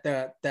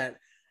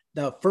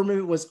the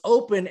firmament was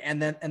open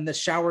and the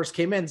showers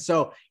came in.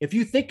 So if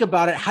you think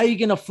about it, how are you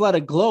going to flood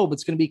a globe?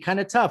 It's going to be kind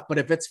of tough. But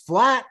if it's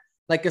flat,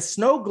 like a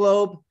snow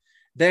globe,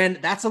 then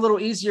that's a little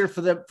easier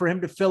for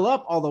him to fill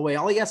up all the way.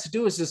 All he has to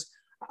do is just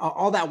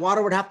all that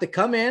water would have to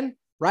come in,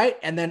 right?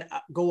 And then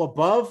go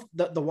above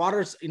the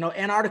waters.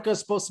 Antarctica is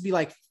supposed to be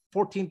like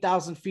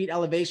 14,000 feet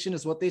elevation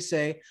is what they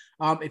say.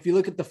 If you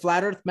look at the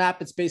flat earth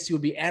map, it's basically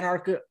would be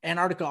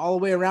Antarctica all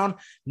the way around.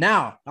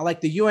 Now, I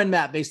like the UN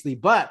map basically,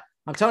 but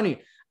I'm telling you,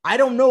 I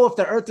don't know if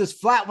the earth is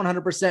flat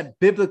 100%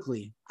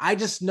 biblically. I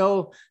just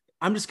know,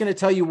 I'm just going to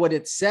tell you what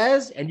it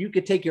says, and you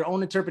could take your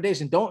own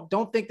interpretation.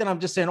 Don't think that I'm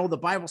just saying, oh, the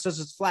Bible says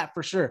it's flat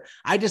for sure.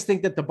 I just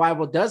think that the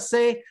Bible does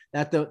say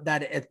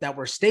that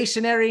we're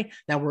stationary,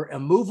 that we're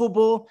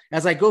immovable.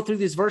 As I go through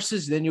these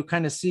verses, then you'll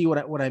kind of see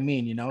what I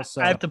mean, you know?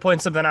 So I have to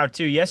point something out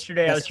too.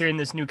 Yesterday, I was hearing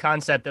this new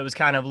concept that was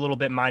kind of a little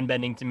bit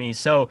mind-bending to me.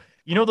 So,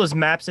 you know those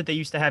maps that they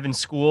used to have in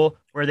school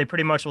where they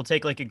pretty much will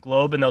take like a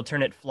globe and they'll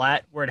turn it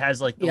flat where it has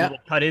like the little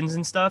cut-ins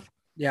and stuff?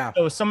 Yeah.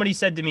 So somebody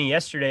said to me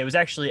yesterday, it was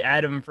actually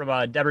Adam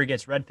from Deborah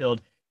Gets Red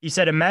Pilled. He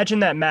said, imagine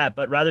that map,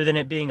 but rather than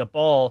it being a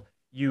ball,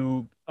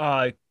 you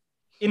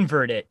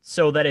invert it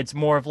so that it's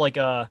more of like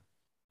a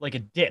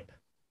dip.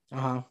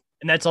 Uh-huh.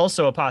 And that's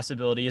also a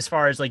possibility as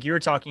far as like you were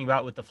talking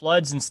about with the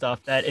floods and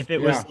stuff, that if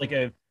it was like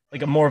a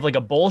more of like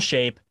a bowl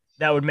shape,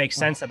 that would make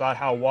sense about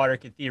how water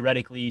could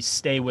theoretically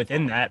stay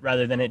within that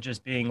rather than it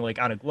just being like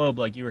on a globe,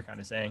 like you were kind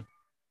of saying.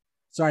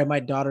 Sorry, my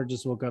daughter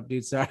just woke up,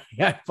 dude. Sorry.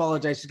 I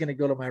apologize. She's going to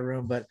go to my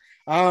room. But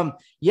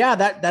yeah,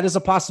 that is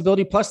a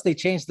possibility. Plus, they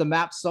changed the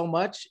map so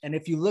much. And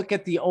if you look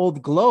at the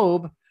old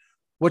globe,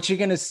 what you're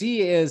going to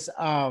see is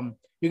you're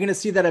going to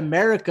see that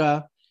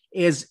America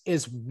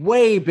is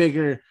way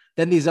bigger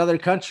than these other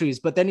countries.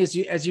 But then as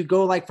you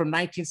go like from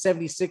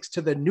 1976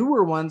 to the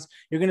newer ones,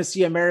 you're going to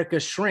see America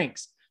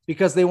shrinks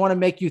because they want to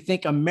make you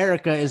think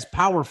America is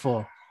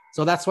powerful.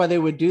 So that's why they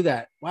would do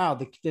that. Wow,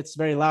 it's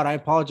very loud. I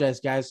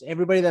apologize, guys.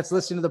 Everybody that's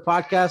listening to the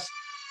podcast,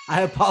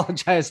 I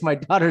apologize. My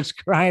daughter's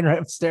crying right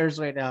upstairs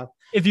right now.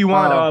 If you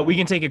want, we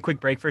can take a quick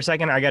break for a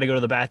second. I got to go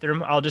to the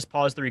bathroom. I'll just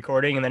pause the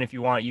recording, and then if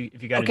you want,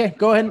 if you got okay,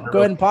 go ahead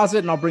and pause it,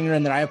 and I'll bring her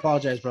in there. I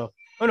apologize, bro.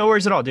 Oh, no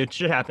worries at all, dude.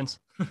 Shit happens.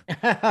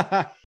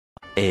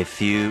 A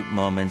few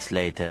moments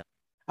later.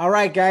 All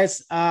right,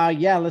 guys.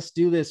 Yeah, let's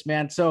do this,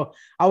 man. So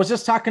I was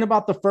just talking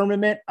about the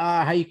firmament,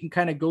 how you can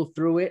kind of go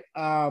through it.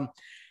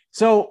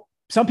 So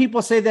some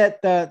people say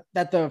that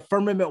the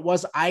firmament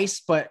was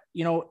ice, but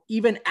you know,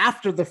 even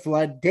after the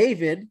flood,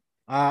 David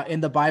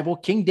in the Bible,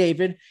 King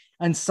David,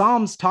 and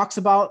Psalms talks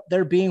about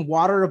there being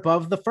water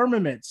above the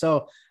firmament.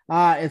 So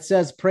it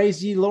says,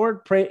 "Praise ye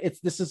Lord."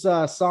 This is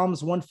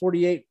Psalms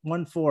 148,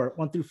 1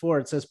 through 4.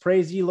 It says,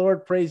 praise ye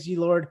Lord,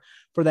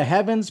 for the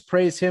heavens,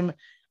 praise him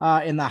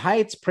in the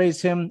heights,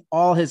 praise him,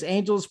 all his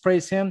angels,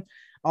 praise him,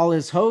 all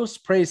his hosts,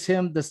 praise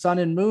him, the sun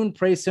and moon,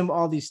 praise him,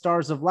 all these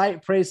stars of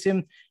light, praise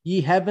him,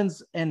 ye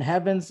heavens,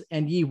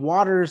 and ye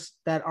waters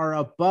that are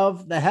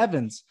above the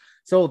heavens.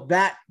 So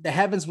that the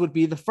heavens would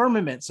be the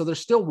firmament. So there's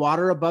still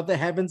water above the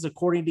heavens,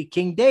 according to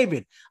King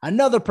David,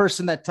 another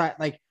person that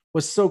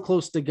was so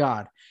close to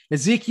God.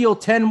 Ezekiel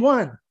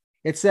 10:1,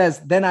 it says,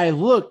 "Then I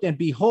looked, and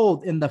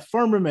behold, in the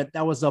firmament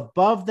that was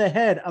above the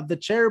head of the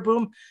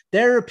cherubim,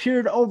 there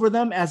appeared over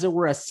them as it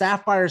were a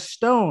sapphire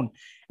stone,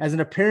 as an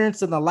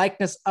appearance in the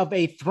likeness of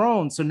a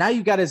throne." So now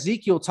you got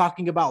Ezekiel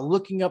talking about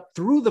looking up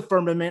through the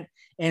firmament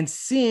and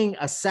seeing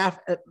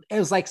it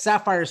was like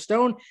sapphire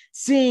stone,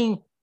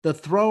 seeing the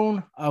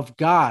throne of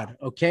God.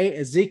 Okay,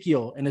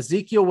 Ezekiel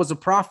was a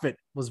prophet,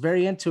 was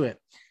very into it.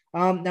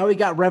 Now we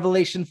got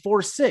Revelation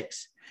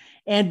 4:6.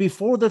 "And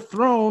before the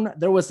throne,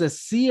 there was a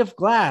sea of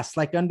glass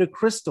like unto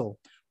crystal,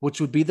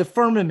 which would be the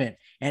firmament.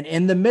 And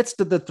in the midst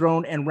of the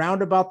throne and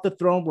round about the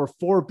throne were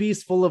four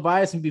beasts full of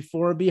eyes, and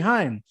before and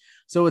behind."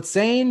 So it's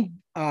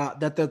saying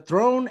that the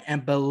throne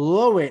and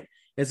below it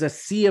is a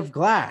sea of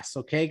glass.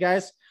 Okay,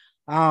 guys.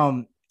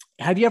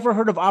 Have you ever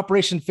heard of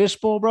Operation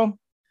Fishbowl, bro?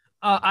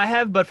 I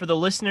have, but for the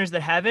listeners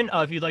that haven't,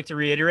 if you'd like to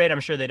reiterate,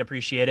 I'm sure they'd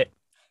appreciate it.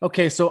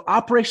 Okay, so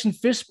Operation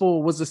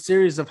Fishbowl was a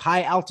series of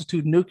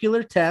high-altitude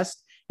nuclear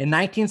tests in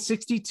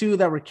 1962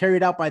 that were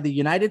carried out by the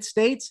United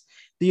States.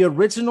 The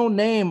original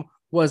name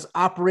was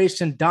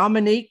Operation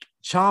Dominique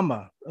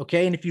Chama.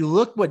 Okay, and if you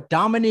look what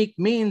Dominique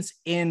means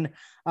in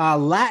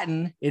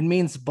Latin, it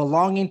means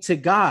belonging to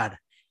God,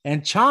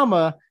 and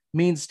Chama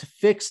means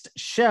fixed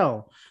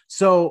shell.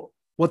 So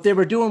what they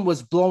were doing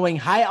was blowing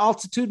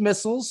high-altitude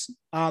missiles.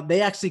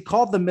 They actually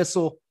called the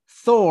missile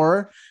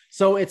Thor.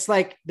 So it's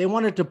like they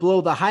wanted to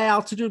blow the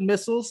high-altitude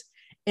missiles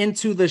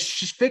into the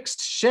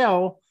fixed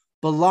shell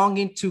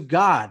belonging to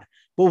God.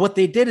 But what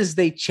they did is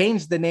they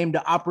changed the name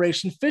to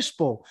Operation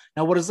Fishbowl.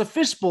 Now, what does a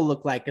fishbowl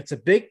look like? It's a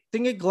big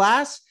thing of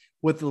glass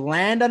with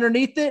land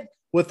underneath it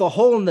with a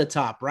hole in the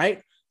top,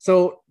 right?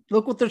 So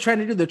look what they're trying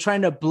to do. They're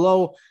trying to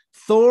blow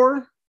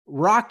Thor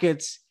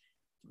rockets,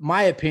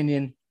 my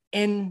opinion,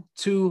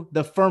 into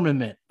the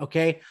firmament,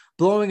 okay?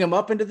 Blowing them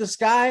up into the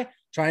sky,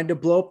 trying to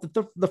blow up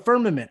the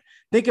firmament.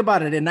 Think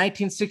about it. In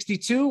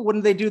 1962, when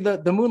did they do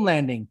the moon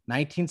landing?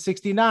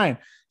 1969.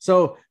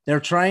 So they're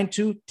trying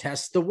to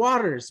test the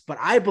waters. But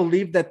I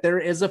believe that there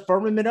is a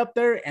firmament up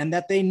there and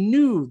that they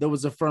knew there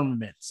was a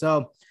firmament.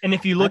 So, and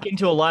if you look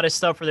into a lot of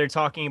stuff where they're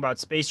talking about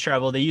space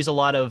travel, they use a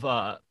lot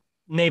of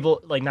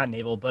naval, like not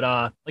naval, but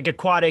like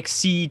aquatic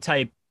sea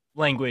type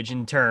language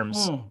and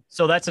terms.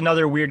 So that's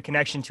another weird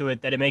connection to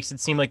it, that it makes it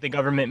seem like the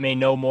government may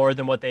know more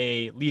than what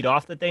they lead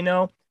off that they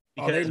know.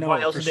 Because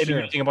why else would they be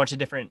using a bunch of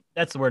different,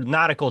 that's the word,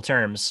 nautical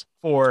terms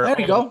for there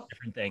you go.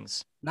 Different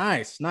things.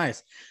 Nice.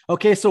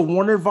 Okay, so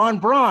Wernher von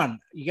Braun,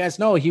 you guys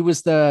know he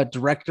was the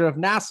director of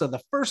NASA,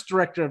 the first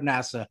director of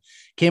NASA,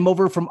 came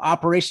over from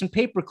Operation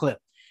Paperclip.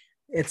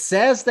 It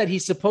says that he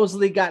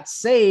supposedly got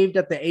saved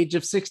at the age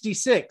of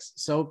 66,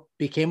 so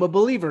became a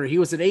believer. He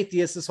was an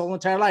atheist his whole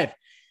entire life.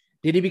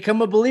 Did he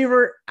become a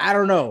believer? I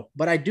don't know,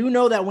 but I do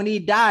know that when he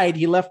died,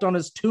 he left on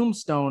his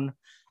tombstone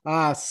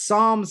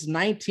Psalms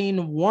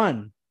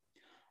 19:1.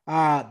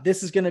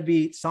 This is going to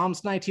be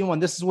Psalms 19:1.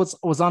 This is what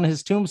was on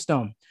his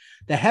tombstone.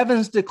 The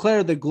heavens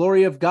declare the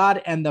glory of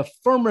God, and the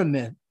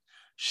firmament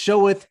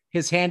showeth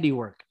his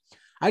handiwork.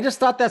 I just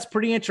thought that's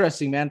pretty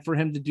interesting, man, for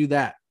him to do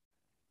that.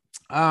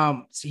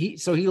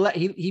 So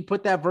he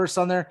put that verse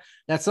on there.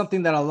 That's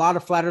something that a lot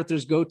of flat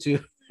earthers go to,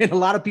 and a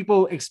lot of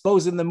people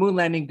exposing the moon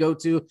landing go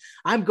to.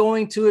 I'm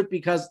going to it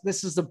because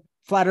this is the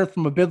flat earth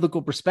from a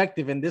biblical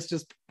perspective, and this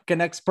just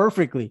connects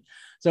perfectly.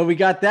 So we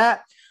got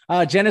that.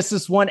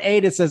 Genesis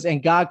 1:8, it says,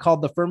 and God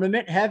called the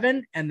firmament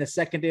heaven, and the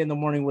second day in the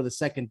morning were the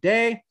second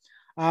day.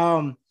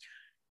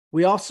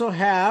 We also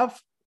have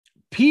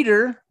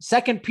Peter,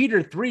 2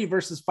 Peter 3,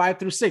 verses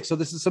 5-6. So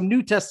this is some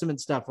New Testament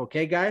stuff.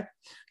 Okay,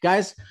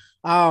 guys.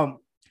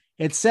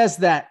 It says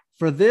that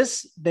for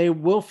this, they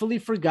willfully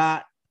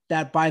forgot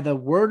that by the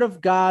word of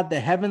God, the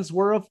heavens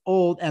were of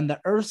old, and the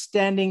earth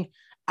standing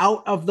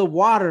out of the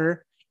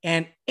water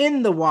and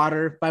in the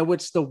water, by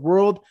which the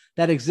world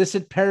that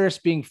existed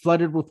perished, being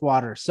flooded with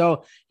water.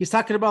 So he's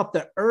talking about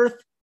the earth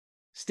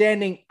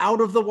standing out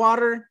of the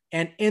water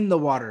and in the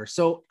water.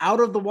 So out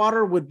of the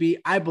water would be,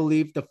 I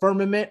believe, the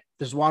firmament.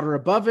 There's water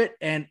above it.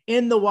 And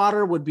in the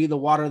water would be the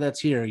water that's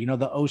here,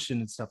 the ocean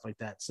and stuff like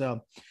that.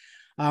 So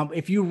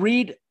if you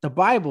read the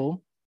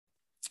Bible,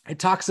 it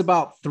talks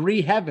about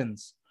three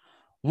heavens.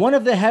 One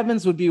of the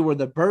heavens would be where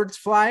the birds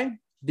fly.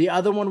 The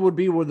other one would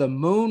be where the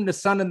moon, the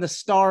sun, and the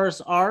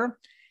stars are.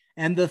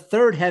 And the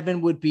third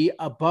heaven would be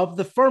above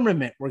the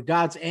firmament, where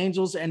God's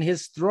angels and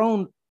his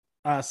throne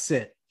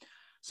sit.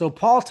 So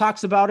Paul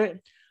talks about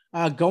it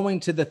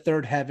going to the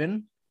third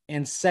heaven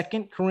in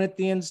 2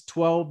 Corinthians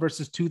 12,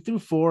 verses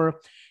 2-4.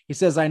 He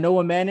says, I know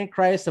a man in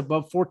Christ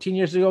above 14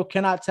 years ago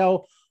cannot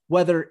tell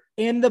whether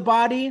in the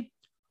body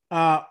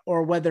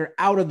or whether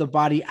out of the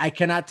body. I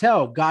cannot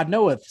tell. God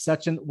knoweth.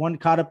 Such an one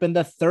caught up in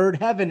the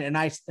third heaven. And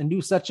I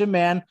knew such a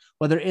man,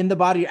 whether in the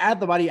body or out of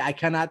the body, I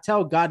cannot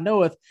tell. God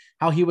knoweth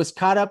how he was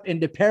caught up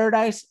into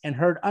paradise and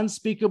heard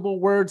unspeakable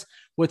words,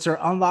 which are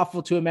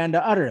unlawful to a man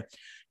to utter.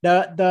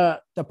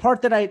 The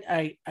part that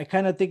I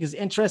kind of think is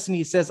interesting,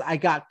 he says, I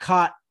got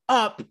caught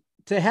up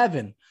to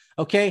heaven.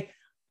 Okay.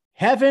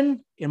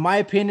 Heaven, in my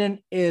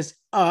opinion, is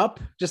up.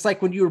 Just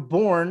like when you were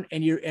born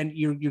and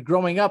you're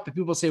growing up, and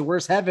people say,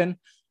 where's heaven?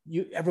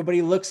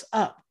 Everybody looks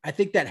up. I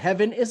think that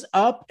heaven is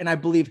up, and I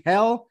believe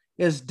hell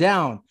is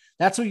down.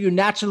 That's what you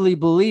naturally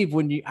believe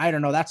I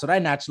don't know. That's what I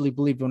naturally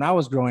believed when I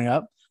was growing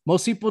up.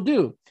 Most people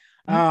do.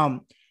 Mm-hmm.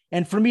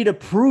 And for me to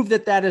prove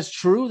that is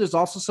true, there's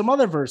also some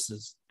other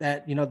verses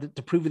that,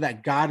 to prove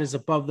that God is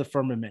above the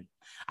firmament.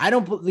 I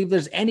don't believe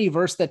there's any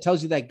verse that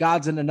tells you that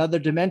God's in another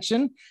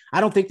dimension. I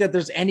don't think that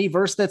there's any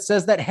verse that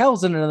says that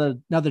hell's in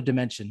another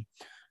dimension.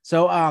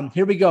 So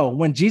here we go.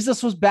 When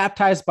Jesus was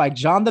baptized by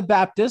John the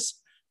Baptist,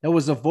 there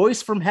was a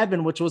voice from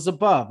heaven, which was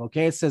above.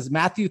 Okay. It says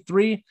Matthew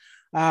 3,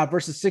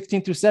 verses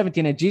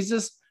 16-17. And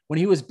Jesus, when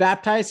he was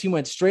baptized, he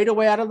went straight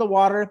away out of the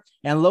water,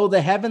 and lo,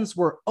 the heavens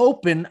were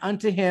open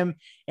unto him.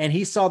 And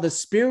he saw the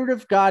Spirit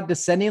of God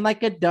descending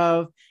like a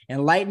dove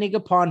and lightning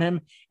upon him,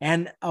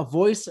 and a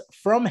voice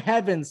from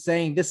heaven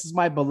saying, this is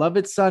my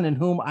beloved Son, in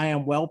whom I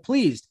am well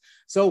pleased.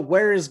 So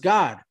where is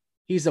God?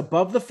 He's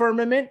above the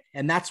firmament,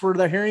 and that's where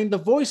they're hearing the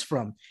voice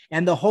from.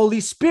 And the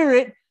Holy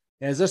Spirit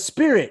is a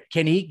spirit.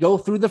 Can he go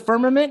through the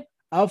firmament?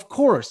 Of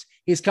course.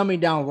 He's coming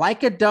down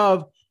like a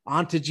dove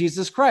onto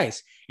Jesus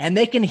Christ, and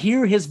they can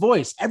hear his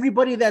voice.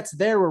 Everybody that's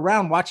there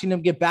around watching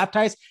him get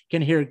baptized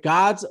can hear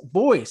God's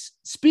voice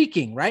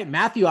speaking, right?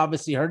 Matthew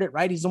obviously heard it,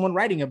 right? He's the one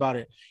writing about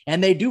it.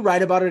 And they do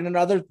write about it,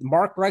 and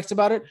Mark writes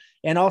about it,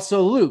 and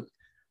also Luke.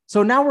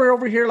 So now we're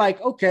over here like,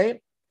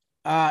 okay,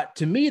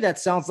 to me, that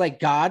sounds like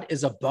God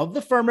is above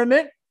the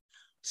firmament,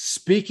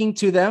 speaking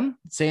to them,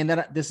 saying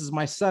that this is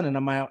my son,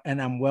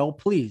 and I'm well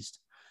pleased.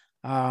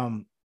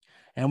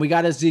 And we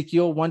got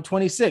Ezekiel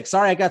 1:26.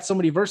 Sorry, I got so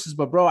many verses,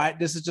 but bro,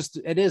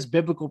 it is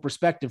biblical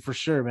perspective for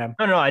sure, man.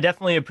 No, I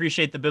definitely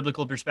appreciate the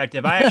biblical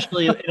perspective. I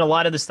actually, in a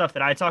lot of the stuff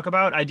that I talk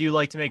about, I do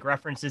like to make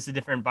references to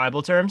different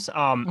Bible terms, a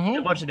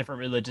bunch of different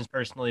religions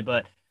personally,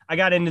 but I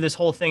got into this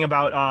whole thing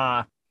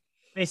about,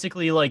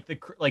 basically like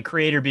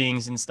creator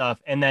beings and stuff,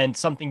 and then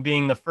something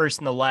being the first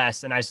and the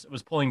last. And I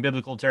was pulling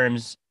biblical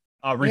terms,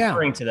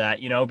 referring to that,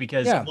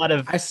 because a lot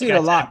of, I see it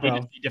a lot,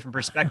 bro. Different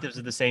perspectives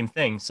of the same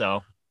thing.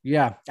 So.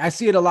 Yeah, I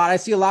see it a lot. I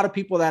see a lot of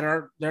people that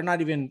they're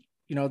not even,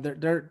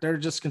 they're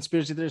just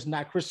conspiracy theorists,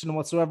 not Christian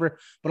whatsoever.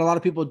 But a lot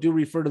of people do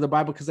refer to the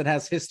Bible because it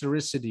has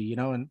historicity,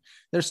 and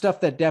there's stuff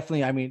that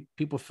definitely, I mean,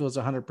 people feel is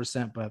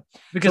 100%. But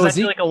because I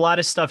feel like a lot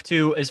of stuff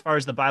too, as far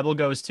as the Bible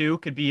goes too,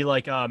 could be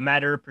like a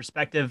matter of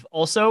perspective.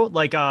 Also,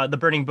 like the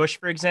burning bush,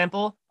 for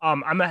example.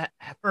 I'm a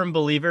firm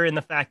believer in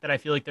the fact that I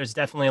feel like there's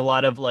definitely a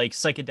lot of like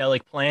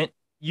psychedelic plant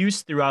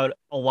use throughout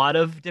a lot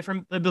of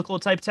different biblical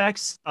type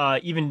texts.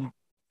 Even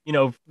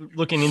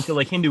looking into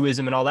like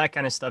Hinduism and all that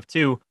kind of stuff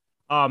too.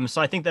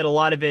 So I think that a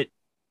lot of it,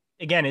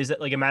 again, is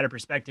like a matter of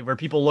perspective where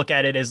people look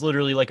at it as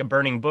literally like a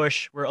burning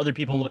bush, where other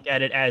people look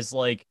at it as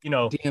like,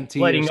 DMT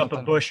lighting up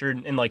a bush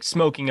and like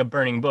smoking a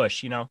burning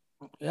bush,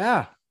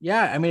 Yeah.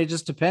 Yeah. I mean, it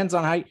just depends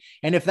on how,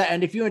 and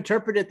if you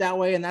interpret it that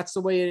way, and that's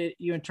the way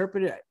you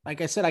interpret it,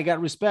 like I said, I got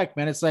respect,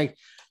 man. It's like,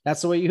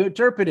 that's the way you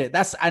interpret it.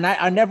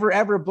 I never,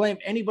 ever blame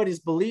anybody's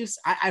beliefs.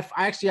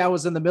 I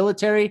was in the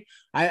military.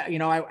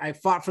 I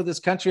fought for this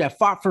country. I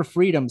fought for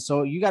freedom.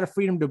 So you got a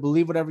freedom to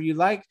believe whatever you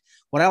like.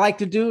 What I like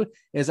to do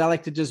is I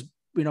like to just,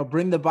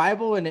 bring the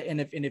Bible and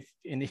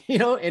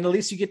at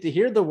least you get to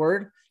hear the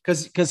word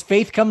because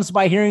faith comes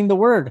by hearing the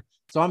word.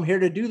 So I'm here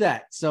to do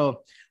that.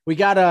 So we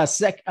got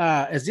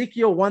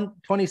Ezekiel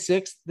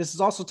 1:26. This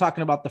is also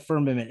talking about the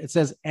firmament. It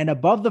says, and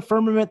above the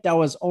firmament that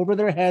was over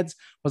their heads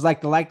was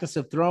like the likeness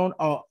of throne.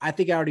 Oh, I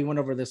think I already went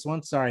over this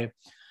one. Sorry.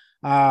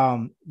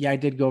 Yeah, I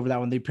did go over that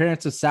one. The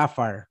appearance of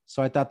sapphire.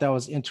 So I thought that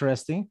was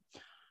interesting.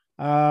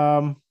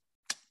 So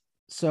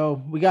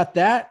we got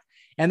that.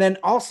 And then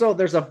also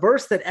there's a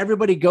verse that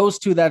everybody goes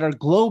to that are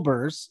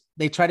globers.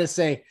 They try to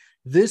say,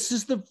 this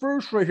is the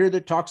verse right here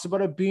that talks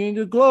about it being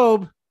a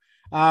globe.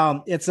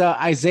 It's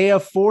Isaiah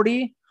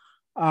 40,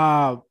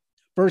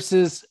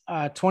 verses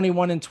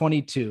 21 and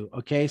 22.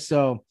 Okay.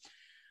 So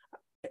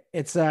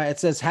it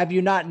says, have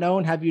you not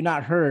known? Have you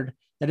not heard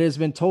that it has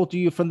been told to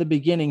you from the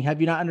beginning?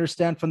 Have you not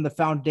understand from the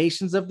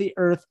foundations of the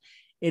earth?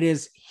 It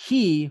is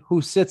he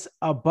who sits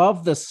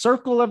above the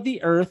circle of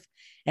the earth,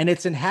 and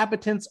its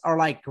inhabitants are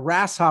like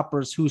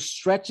grasshoppers, who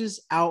stretches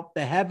out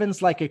the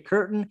heavens like a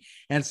curtain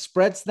and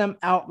spreads them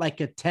out like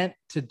a tent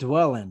to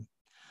dwell in.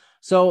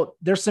 So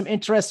there's some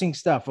interesting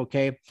stuff.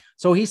 Okay.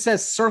 So he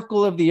says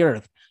circle of the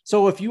earth.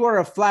 So if you are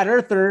a flat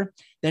earther,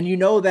 then you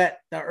know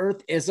that the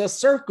earth is a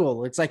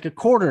circle. It's like a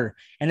quarter.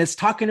 And it's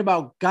talking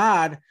about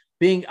God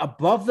being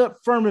above the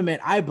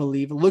firmament, I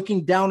believe,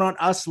 looking down on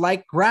us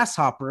like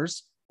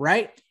grasshoppers,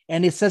 right?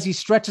 And it says he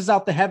stretches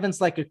out the heavens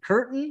like a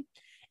curtain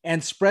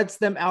and spreads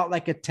them out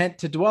like a tent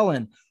to dwell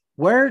in.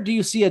 Where do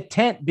you see a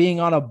tent being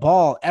on a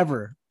ball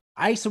ever?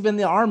 I used to be in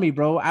the army,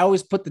 bro. I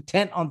always put the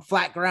tent on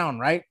flat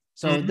ground, right?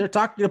 So they're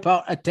talking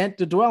about a tent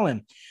to dwell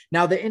in.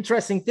 Now, the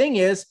interesting thing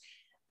is,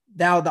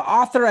 now the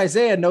author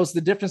Isaiah knows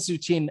the difference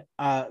between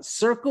a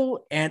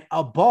circle and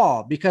a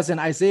ball, because in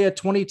Isaiah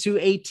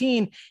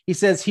 22:18, he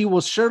says, he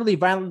will surely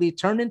violently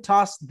turn and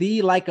toss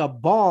thee like a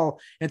ball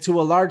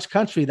into a large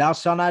country. Thou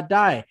shalt not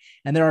die.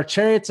 And there are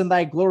chariots in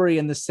thy glory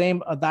in the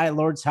same of thy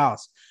Lord's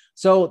house.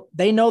 So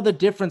they know the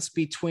difference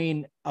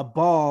between a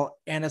ball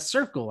and a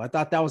circle. I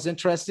thought that was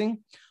interesting.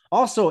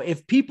 Also,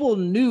 if people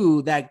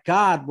knew that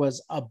God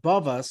was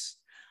above us,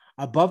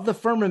 above the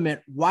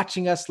firmament,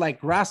 watching us like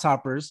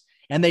grasshoppers,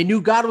 and they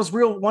knew God was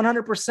real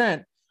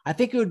 100%, I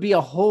think it would be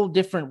a whole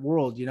different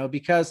world,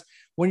 because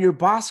when your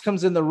boss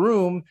comes in the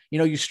room,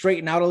 you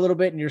straighten out a little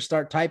bit and you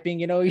start typing,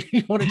 you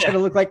want to try to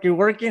look like you're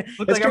working.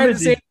 It's kind of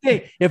the same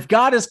thing. If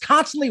God is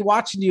constantly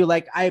watching you,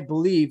 like I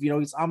believe,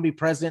 he's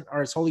omnipresent,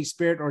 or his Holy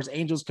Spirit or his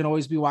angels can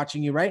always be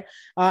watching you, right?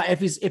 If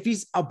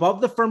he's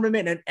above the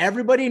firmament and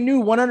everybody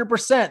knew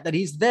 100% that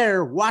he's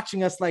there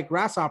watching us like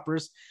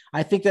grasshoppers,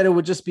 I think that it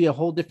would just be a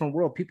whole different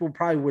world. People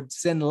probably would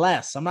sin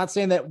less. I'm not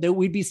saying that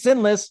we'd be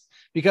sinless,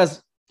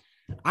 because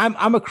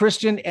I'm a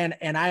Christian and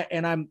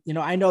I'm,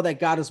 I know that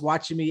God is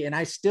watching me, and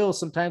I still,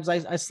 sometimes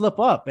I slip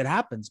up. It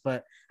happens,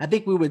 but I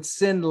think we would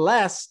sin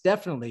less.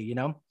 Definitely.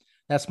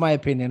 That's my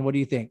opinion. What do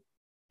you think?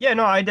 Yeah,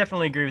 no, I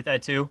definitely agree with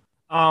that too.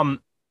 And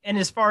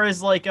as far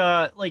as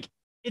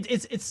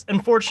it's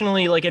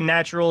unfortunately like a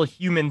natural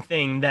human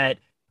thing that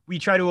we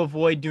try to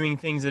avoid doing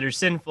things that are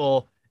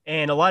sinful.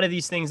 And a lot of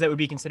these things that would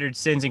be considered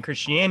sins in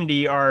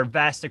Christianity are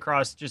vast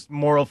across just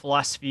moral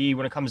philosophy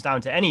when it comes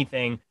down to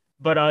anything.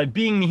 But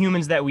being the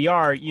humans that we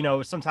are,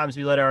 sometimes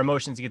we let our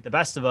emotions get the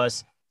best of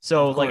us.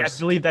 So, I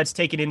believe that's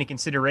taken into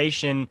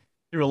consideration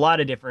through a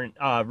lot of different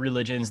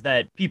religions,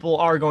 that people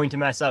are going to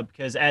mess up,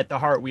 because at the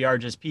heart, we are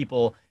just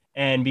people.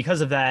 And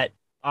because of that,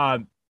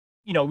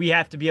 we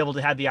have to be able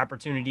to have the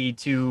opportunity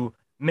to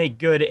make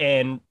good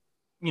and,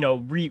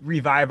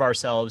 revive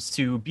ourselves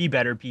to be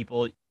better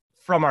people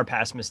from our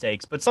past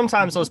mistakes. But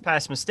sometimes those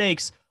past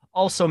mistakes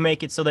also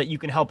make it so that you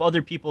can help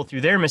other people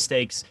through their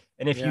mistakes.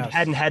 And if you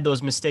hadn't had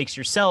those mistakes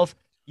yourself,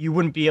 you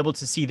wouldn't be able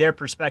to see their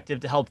perspective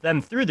to help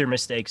them through their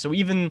mistakes. So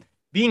even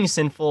being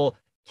sinful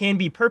can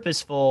be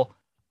purposeful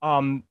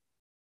in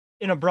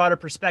a broader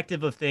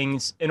perspective of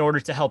things, in order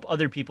to help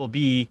other people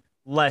be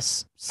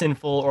less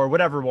sinful, or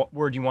whatever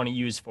word you want to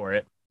use for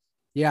it.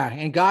 Yeah,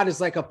 and God is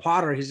like a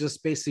potter. He's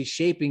just basically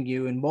shaping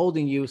you and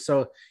molding you.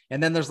 So,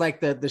 and then there's like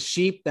the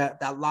sheep,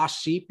 that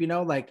lost sheep,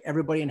 like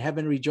everybody in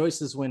heaven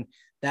rejoices when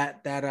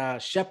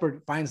that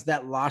shepherd finds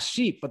that lost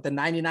sheep. But the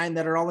 99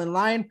 that are all in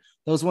line,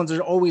 those ones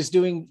are always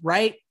doing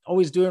right,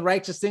 always doing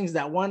righteous things.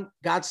 That one,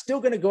 God's still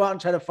going to go out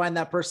and try to find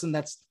that person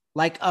that's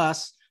like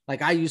us,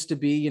 like I used to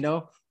be,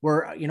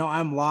 where,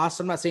 I'm lost.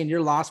 I'm not saying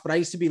you're lost, but I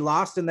used to be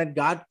lost, and then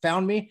God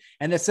found me.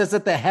 And it says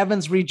that the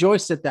heavens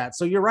rejoiced at that.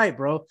 So you're right,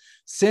 bro.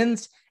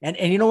 Sins. And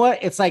you know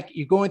what? It's like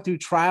you're going through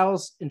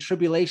trials and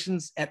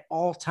tribulations at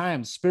all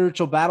times,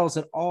 spiritual battles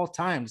at all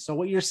times. So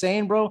what you're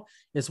saying, bro,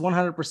 is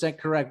 100%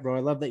 correct, bro.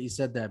 I love that you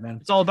said that, man.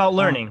 It's all about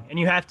learning, and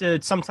you have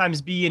to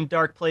sometimes be in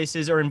dark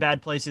places or in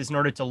bad places in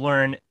order to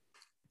learn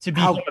to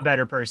become a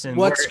better person.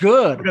 What's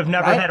good? You would have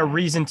never had a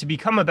reason to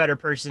become a better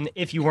person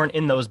if you weren't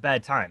in those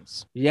bad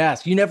times.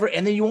 Yes, you never,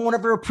 and then you won't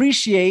ever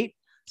appreciate.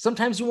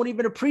 Sometimes you won't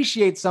even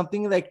appreciate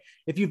something, like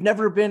if you've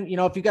never been,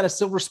 if you got a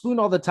silver spoon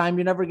all the time,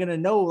 you're never going to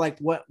know like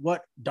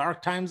what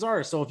dark times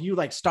are. So if you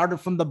like started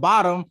from the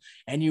bottom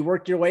and you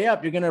work your way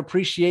up, you're going to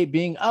appreciate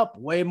being up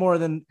way more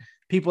than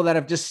people that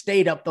have just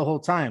stayed up the whole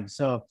time.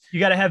 So you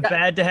got to have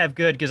bad to have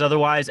good, because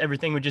otherwise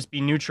everything would just be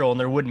neutral and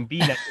there wouldn't be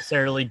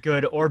necessarily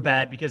good or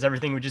bad, because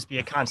everything would just be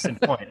a constant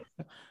point.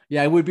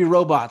 Yeah, it would be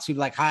robots. You'd be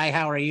like, hi,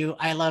 how are you?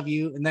 I love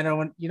you. And then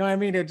you know what I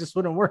mean? It just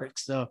wouldn't work.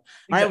 So, all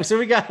right. So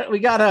we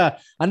got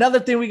another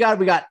thing we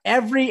got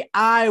every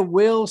eye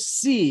will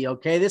see.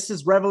 Okay. This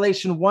is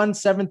Revelation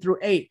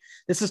 1:7-8.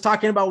 This is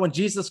talking about when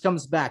Jesus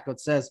comes back. It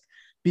says,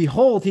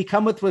 behold, he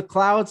cometh with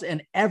clouds,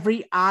 and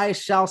every eye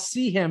shall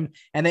see him.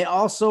 And they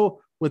also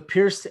which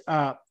pierced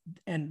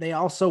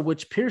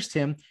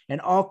him,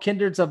 and all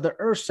kindreds of the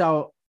earth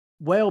shall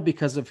wail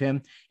because of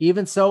him.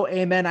 Even so,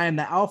 amen. I am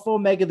the Alpha,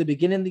 Omega, the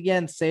beginning and the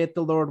end, saith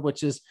the Lord,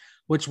 which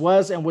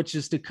was and which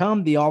is to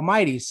come, the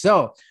Almighty.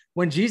 So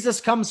when Jesus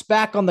comes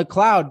back on the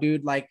cloud,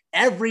 dude, like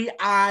every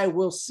eye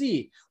will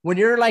see. When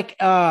you're like,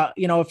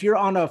 if you're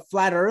on a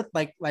flat earth,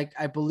 like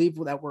I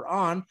believe that we're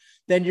on,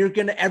 then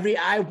every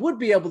eye would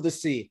be able to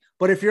see.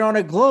 But if you're on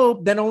a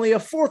globe, then only a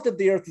fourth of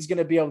the earth is going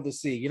to be able to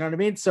see. You know what I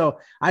mean? So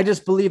I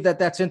just believe that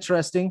that's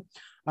interesting.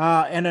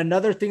 And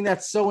another thing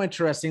that's so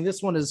interesting,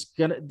 this one's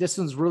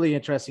really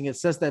interesting. It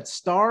says that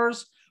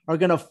stars are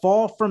going to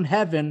fall from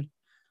heaven.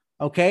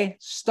 Okay.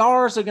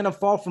 Stars are going to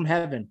fall from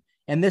heaven.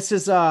 And this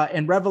is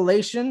in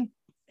Revelation,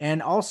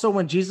 and also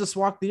when Jesus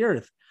walked the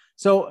earth.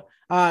 So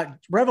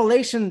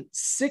Revelation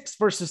 6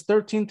 verses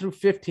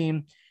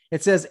 13-15,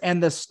 it says,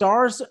 and the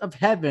stars of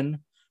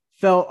heaven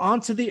fell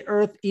onto the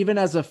earth, even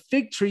as a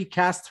fig tree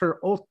casts her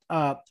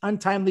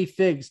untimely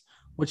figs,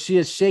 which she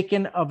is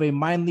shaken of a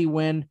mindly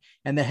wind,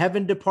 and the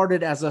heaven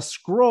departed as a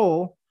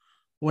scroll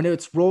when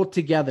it's rolled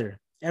together.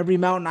 Every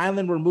mountain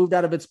island were moved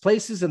out of its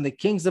places, and the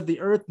kings of the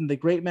earth, and the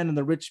great men, and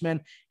the rich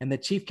men, and the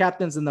chief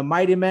captains, and the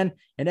mighty men,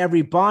 and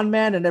every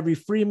bondman, and every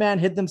free man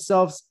hid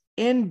themselves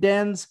in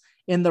dens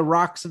in the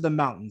rocks of the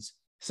mountains.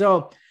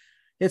 So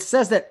it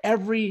says that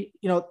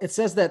it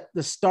says that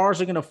the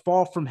stars are going to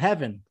fall from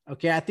heaven.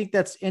 Okay. I think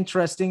that's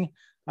interesting.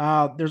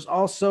 There's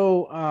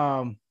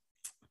also,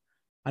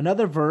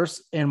 another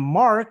verse in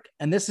Mark,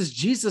 and this is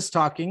Jesus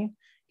talking.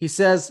 He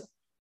says,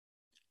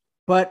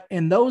 but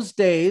in those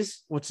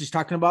days, which he's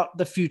talking about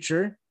the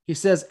future, he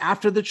says,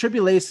 after the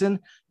tribulation,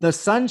 the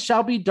sun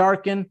shall be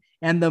darkened,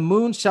 and the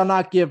moon shall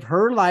not give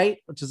her light,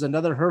 which is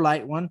another her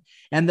light one,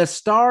 and the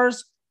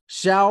stars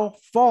shall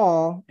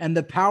fall, and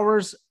the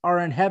powers are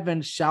in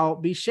heaven shall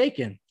be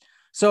shaken.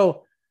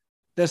 So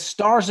the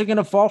stars are going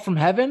to fall from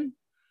heaven.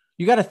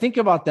 You got to think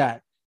about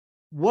that.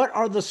 What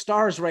are the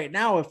stars right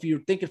now? If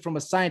you're thinking from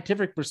a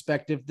scientific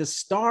perspective, the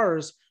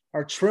stars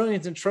are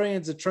trillions and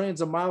trillions and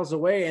trillions of miles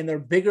away, and they're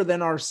bigger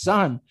than our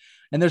sun.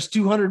 And there's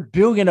 200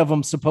 billion of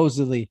them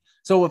supposedly.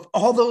 So if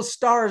all those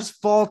stars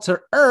fall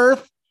to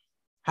Earth,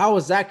 how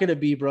is that going to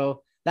be,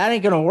 bro? That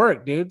ain't going to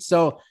work, dude.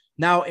 So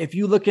now if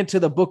you look into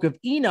the book of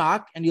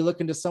Enoch and you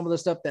look into some of the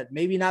stuff that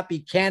maybe not be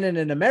canon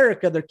in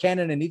America, they're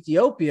canon in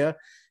Ethiopia,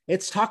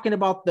 it's talking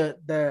about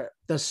the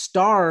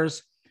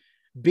stars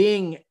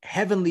being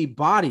heavenly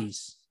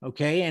bodies.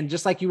 Okay. And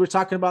just like you were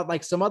talking about,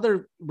 like some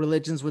other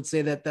religions would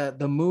say that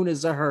the moon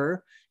is a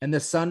her and the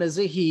sun is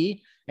a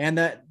he, and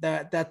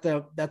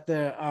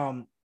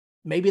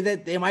maybe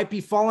that they might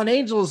be fallen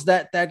angels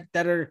that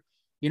are,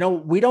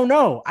 we don't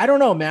know. I don't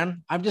know,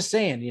 man. I'm just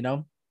saying,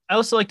 I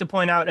also like to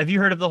point out, have you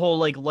heard of the whole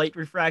like light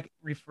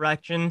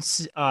refraction?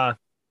 Let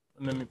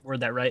me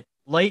word that right.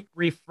 Light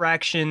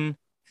refraction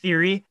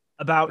theory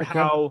about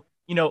how,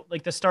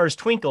 like the stars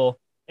twinkle.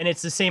 And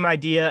it's the same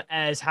idea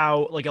as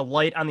how like a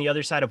light on the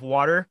other side of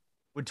water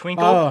would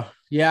twinkle. Oh,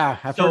 yeah.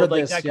 I've heard of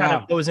like this. That kind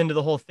of goes into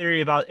the whole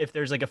theory about if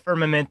there's like a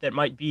firmament that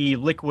might be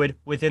liquid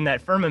within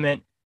that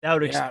firmament, that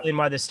would explain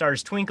why the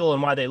stars twinkle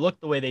and why they look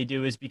the way they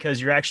do, is because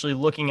you're actually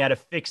looking at a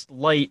fixed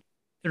light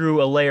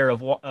through a layer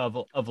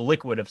of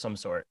liquid of some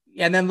sort.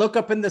 And then look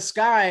up in the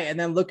sky and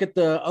then look at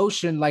the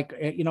ocean. Like,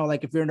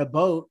 like if you're in a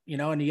boat,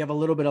 and you have a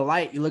little bit of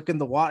light, you look in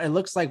the water, it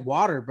looks like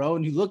water, bro.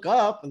 And you look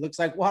up, it looks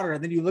like water.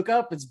 And then you look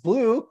up, it's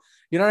blue.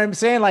 You know what I'm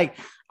saying? Like,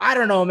 I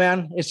don't know,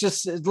 man. It's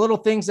just little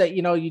things that,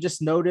 you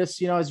just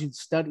notice, as you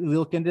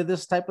look into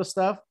this type of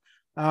stuff.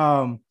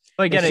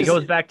 But again, it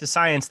goes back to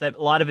science that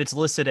a lot of it's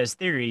listed as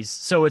theories.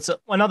 So it's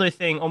another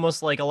thing,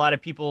 almost like a lot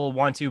of people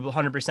want to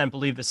 100%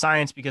 believe the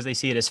science because they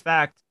see it as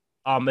fact,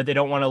 but they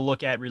don't want to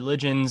look at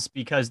religions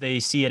because they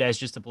see it as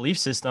just a belief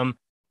system.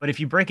 But if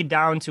you break it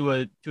down to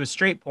a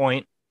straight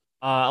point,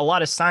 a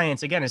lot of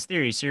science, again, is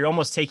theory. So you're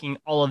almost taking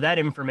all of that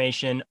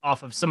information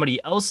off of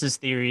somebody else's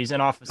theories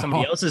and off of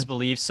somebody else's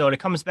beliefs. So it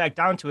comes back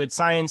down to it.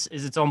 Science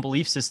is its own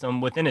belief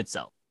system within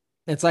itself.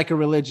 It's like a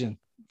religion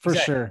for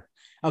sure.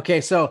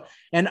 Okay. So,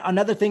 and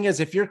another thing is,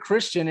 if you're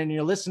Christian and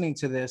you're listening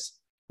to this,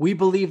 we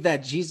believe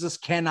that Jesus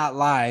cannot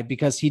lie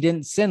because he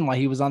didn't sin while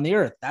he was on the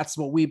earth. That's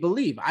what we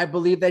believe. I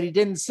believe that he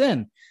didn't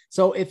sin.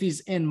 So if he's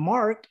in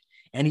Mark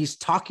and he's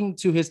talking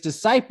to his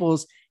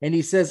disciples and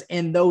he says,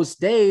 in those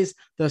days,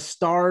 the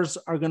stars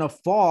are going to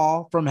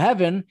fall from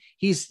heaven,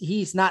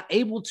 he's not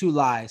able to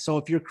lie. So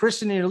if you're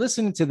Christian and you're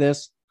listening to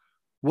this,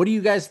 what do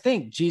you guys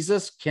think?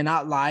 Jesus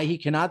cannot lie. He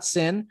cannot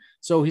sin.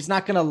 So he's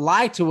not going to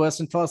lie to us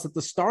and tell us that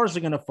the stars are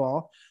going to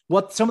fall.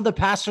 What some of the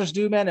pastors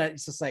do, man,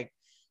 it's just like,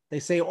 they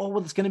say, oh,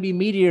 well, it's going to be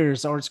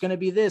meteors or it's going to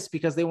be this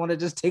because they want to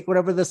just take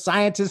whatever the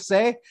scientists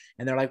say.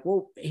 And they're like,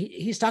 well,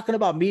 he's talking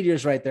about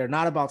meteors right there,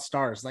 not about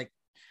stars. Like,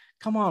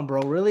 come on,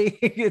 bro. Really?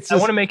 I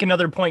want to make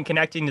another point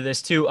connecting to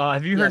this too.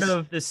 Have you heard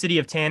of the city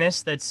of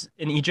Tanis that's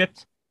in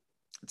Egypt?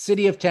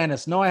 City of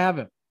Tanis. No, I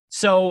haven't.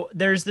 So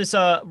there's this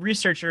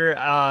researcher,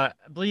 I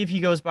believe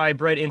he goes by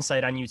Bright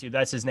Insight on YouTube.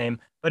 That's his name.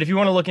 But if you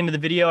want to look into the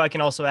video, I can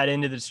also add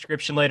into the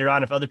description later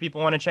on if other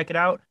people want to check it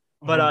out.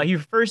 But he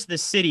refers to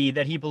this city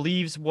that he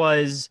believes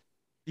was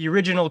the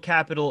original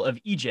capital of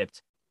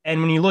Egypt.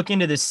 And when you look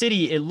into the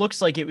city, it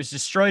looks like it was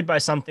destroyed by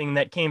something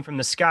that came from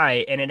the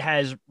sky. And it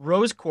has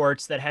rose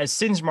quartz that has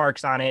singe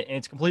marks on it, and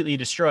it's completely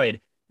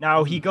destroyed.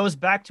 Now, he goes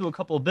back to a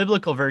couple of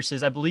biblical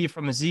verses, I believe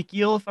from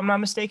Ezekiel, if I'm not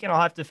mistaken.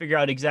 I'll have to figure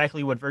out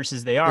exactly what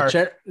verses they are.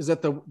 Is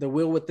that the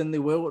will within the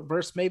will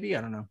verse, maybe?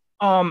 I don't know.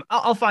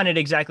 I'll find it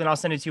exactly, and I'll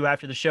send it to you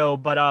after the show.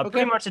 But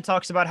pretty much it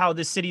talks about how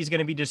this city is going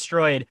to be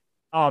destroyed.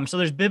 So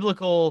there's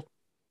biblical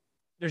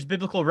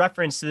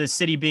reference to this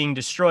city being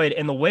destroyed,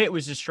 and the way it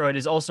was destroyed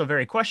is also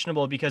very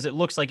questionable because it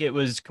looks like it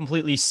was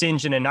completely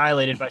singed and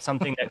annihilated by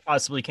something that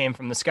possibly came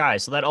from the sky.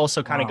 So that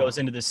also kind of goes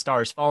into this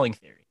stars falling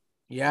theory.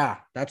 Yeah,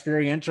 that's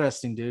very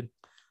interesting, dude.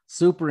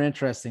 Super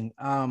interesting.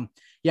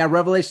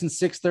 Revelation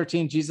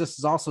 6:13, Jesus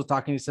is also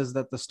talking. He says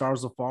that the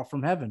stars will fall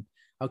from heaven.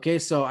 Okay,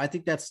 so I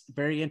think that's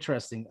very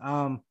interesting.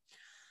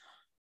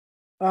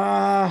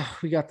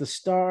 We got the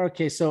star.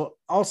 Okay, so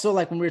also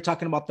like when we were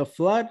talking about the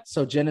flood,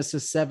 so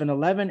Genesis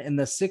 7:11, in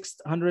the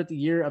 600th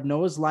year of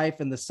Noah's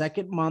life, in the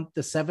second month,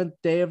 the seventh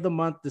day of the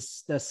month,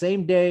 the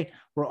same day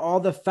where all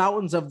the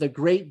fountains of the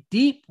great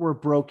deep were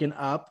broken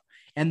up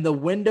and the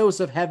windows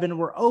of heaven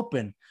were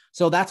open.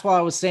 So that's why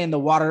I was saying the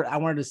water. I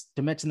wanted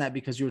to mention that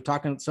because you were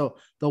talking. So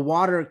the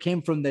water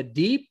came from the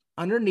deep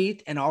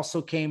underneath and also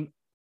came,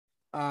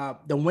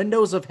 the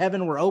windows of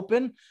heaven were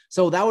open.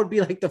 So that would be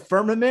like the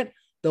firmament.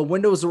 The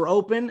windows were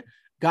open.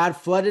 God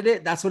flooded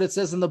it. That's what it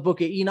says in the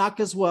book of Enoch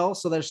as well.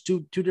 So there's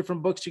two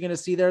different books you're going to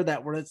see there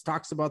that where it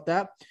talks about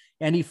that.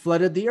 And he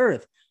flooded the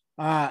earth.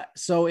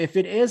 So if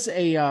it is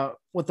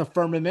with the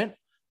firmament,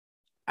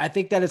 I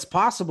think that it's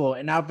possible.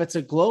 And now if it's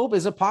a globe,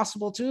 is it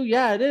possible too?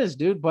 Yeah, it is,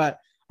 dude. But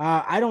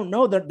I don't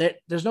know that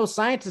there's no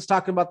scientists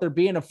talking about there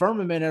being a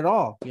firmament at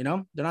all.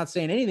 They're not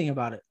saying anything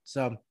about it.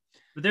 So,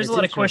 but there's a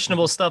lot of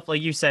questionable stuff,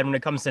 like you said, when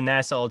it comes to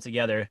NASA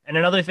altogether. And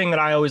another thing that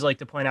I always like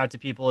to point out to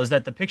people is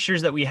that the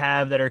pictures that we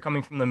have that are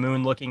coming from the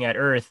moon looking at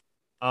Earth,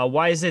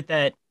 why is it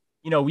that,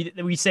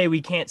 we say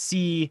we can't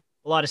see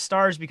a lot of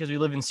stars because we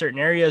live in certain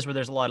areas where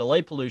there's a lot of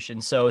light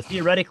pollution. So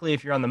theoretically,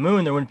 if you're on the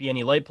moon, there wouldn't be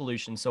any light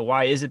pollution. So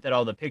why is it that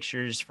all the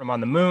pictures from on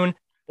the moon,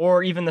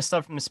 or even the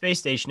stuff from the space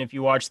station, if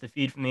you watch the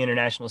feed from the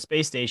International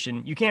Space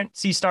Station, you can't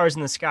see stars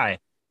in the sky?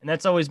 And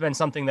that's always been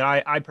something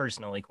that I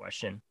personally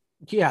question.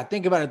 Yeah,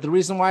 think about it. The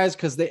reason why is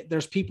because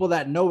there's people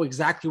that know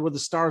exactly where the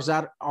stars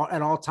are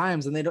at all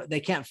times, and they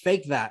can't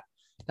fake that.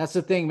 That's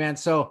the thing, man.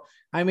 So,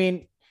 I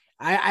mean,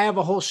 I have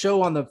a whole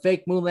show on the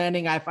fake moon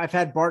landing. I've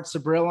had Bart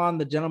Sabril on,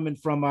 the gentleman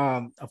from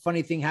A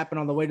Funny Thing Happened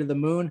on the Way to the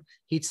Moon.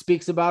 He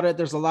speaks about it.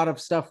 There's a lot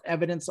of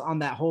evidence on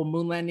that whole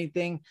moon landing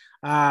thing.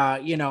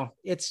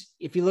 It's,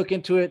 if you look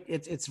into it,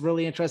 it's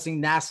really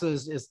interesting. NASA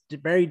is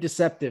very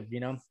deceptive,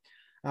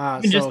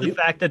 Just the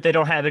fact that they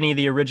don't have any of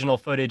the original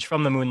footage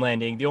from the moon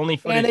landing. The only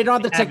footage, and they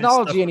don't have the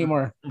technology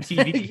anymore. From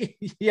TV.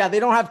 Yeah,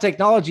 they don't have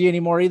technology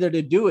anymore either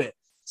to do it.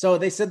 So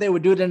they said they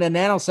would do it in a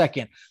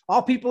nanosecond.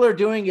 All people are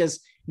doing is,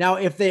 now,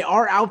 if they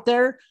are out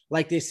there,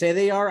 like they say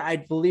they are, I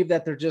believe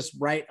that they're just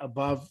right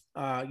above,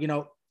 I've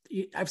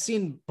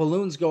seen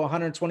balloons go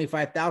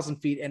 125,000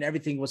 feet and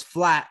everything was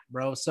flat,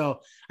 bro.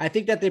 So I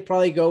think that they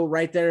probably go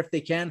right there if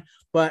they can,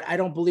 but I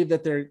don't believe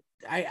that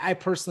I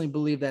personally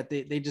believe that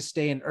they just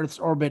stay in Earth's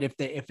orbit if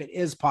it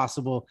is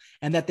possible,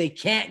 and that they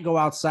can't go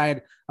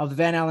outside of the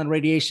Van Allen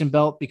radiation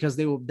belt because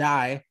they will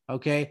die.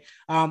 Okay.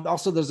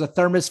 Also, there's a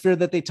thermosphere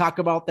that they talk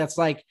about that's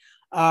like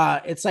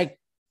it's like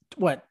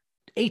what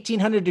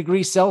 1,800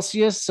 degrees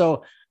Celsius.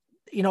 So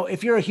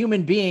if you're a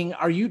human being,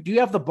 do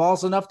you have the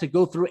balls enough to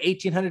go through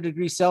 1,800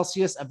 degrees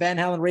Celsius, a Van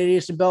Allen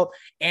radiation belt?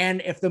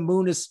 And if the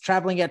moon is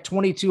traveling at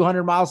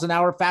 2,200 miles an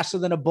hour faster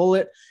than a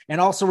bullet,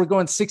 and also we're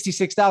going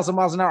 66,000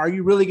 miles an hour, are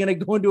you really going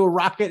to go into a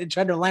rocket and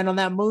try to land on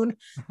that moon?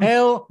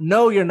 Hell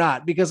no, you're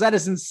not, because that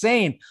is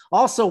insane.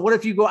 Also, what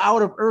if you go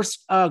out of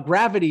Earth's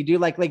gravity,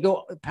 dude? Like they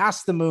go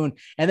past the moon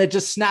and it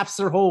just snaps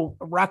their whole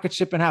rocket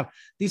ship in half.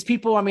 These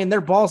people, I mean,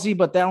 they're ballsy,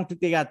 but I don't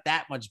think they got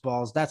that much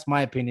balls. That's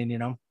my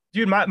opinion,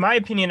 Dude, my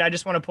opinion, I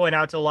just want to point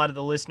out to a lot of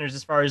the listeners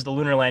as far as the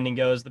lunar landing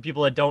goes, the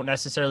people that don't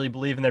necessarily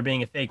believe in there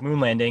being a fake moon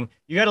landing,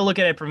 you got to look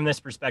at it from this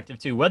perspective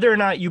too. Whether or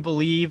not you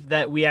believe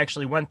that we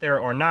actually went there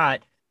or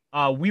not,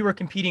 we were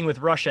competing with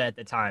Russia at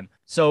the time.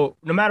 So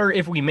no matter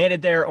if we made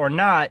it there or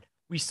not,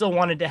 we still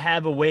wanted to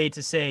have a way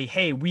to say,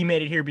 hey, we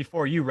made it here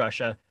before you,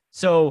 Russia.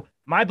 So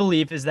my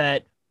belief is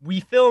that we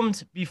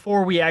filmed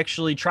before we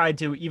actually tried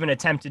to even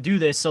attempt to do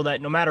this, so that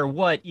no matter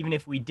what, even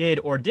if we did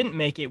or didn't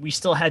make it, we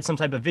still had some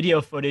type of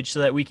video footage so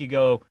that we could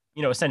go,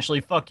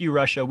 essentially, fuck you,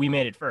 Russia, we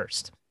made it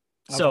first.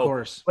 Of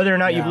course. Whether or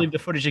not you believe the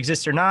footage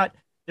exists or not,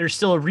 there's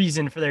still a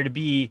reason for there to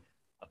be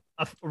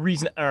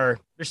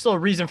there's still a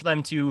reason for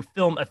them to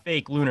film a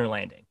fake lunar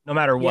landing, no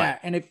matter what.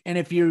 Yeah, and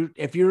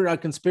if you're a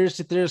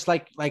conspiracy theorist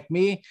like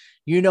me,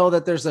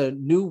 that there's a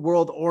new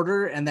world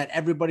order and that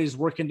everybody's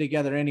working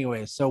together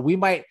anyway. So we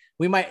might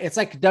it's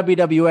like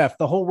WWF.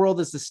 The whole world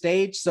is the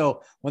stage.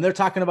 So when they're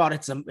talking about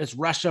it's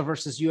Russia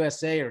versus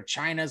USA, or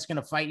China's going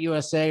to fight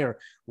USA, or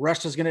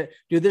Russia's going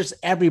to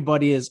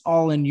everybody is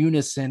all in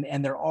unison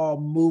and they're all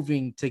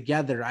moving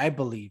together, I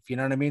believe. You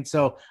know what I mean?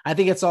 So I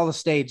think it's all the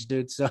stage,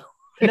 dude. So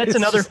and that's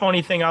another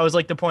funny thing I always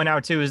like to point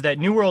out too, is that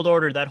New World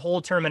Order, that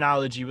whole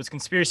terminology was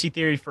conspiracy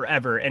theory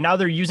forever. And now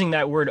they're using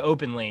that word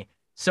openly.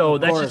 So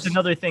that's just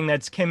another thing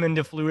that's come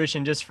into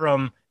fruition just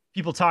from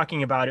people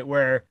talking about it,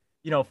 where,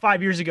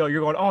 5 years ago, you're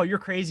going, oh, you're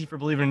crazy for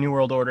believing in New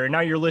World Order. And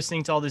now you're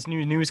listening to all this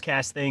new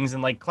newscast things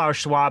and like Klaus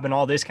Schwab and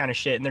all this kind of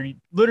shit. And they're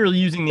literally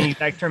using the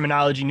exact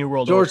terminology, New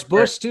World Order. George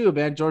Bush too,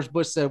 man. George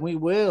Bush said, we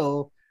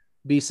will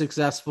be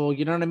successful.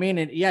 You know what I mean?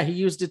 And yeah, he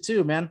used it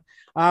too, man.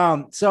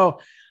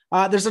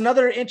 There's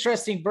another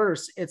interesting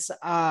verse.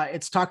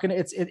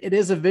 It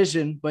is a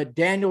vision, but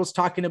Daniel's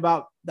talking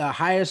about the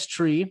highest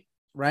tree,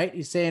 right?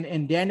 He's saying,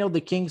 in Daniel, the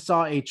king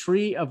saw a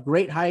tree of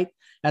great height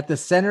at the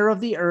center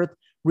of the earth,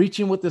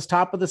 reaching with the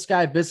top of the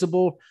sky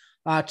visible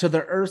to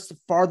the earth's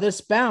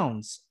farthest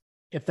bounds.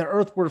 If the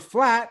earth were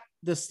flat,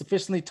 this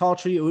sufficiently tall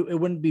tree, it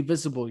wouldn't be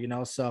visible,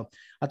 So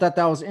I thought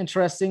that was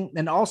interesting.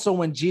 And also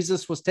when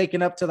Jesus was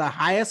taken up to the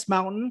highest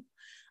mountain,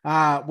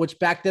 which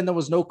back then there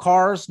was no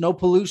cars, no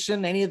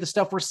pollution, any of the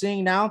stuff we're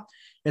seeing now.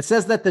 It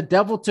says that the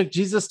devil took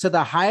Jesus to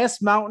the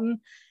highest mountain,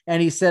 and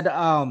he said,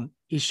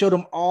 he showed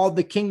him all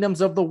the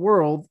kingdoms of the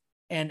world.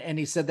 And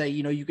he said that,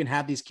 you can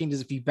have these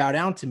kingdoms if you bow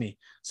down to me.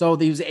 So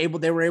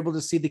they were able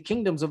to see the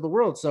kingdoms of the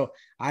world. So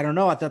I don't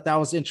know. I thought that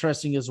was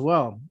interesting as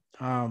well.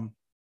 And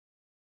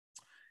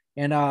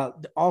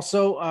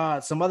also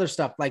some other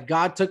stuff, like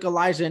God took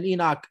Elijah and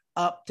Enoch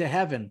up to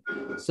heaven.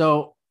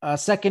 So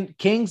 2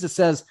 Kings, it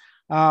says,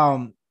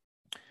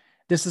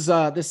 this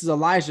is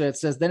Elijah. It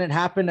says, then it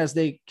happened as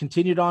they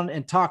continued on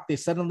and talked, they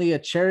suddenly a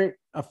chariot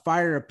of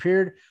fire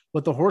appeared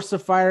with a horse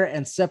of fire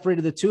and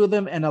separated the two of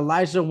them. And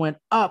Elijah went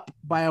up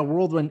by a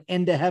whirlwind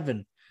into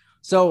heaven.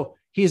 So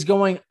he's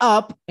going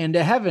up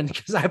into heaven,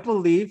 because I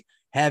believe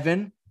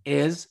heaven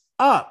is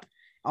up.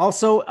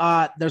 Also,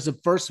 there's a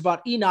verse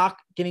about Enoch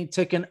getting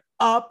taken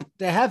up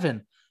to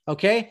heaven.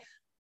 Okay.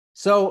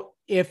 So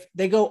if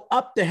they go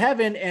up to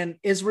heaven and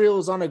Israel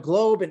is on a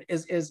globe, and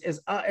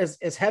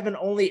is heaven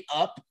only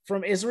up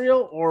from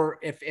Israel? Or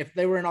if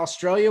they were in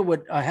Australia,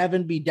 would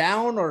heaven be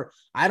down? Or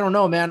I don't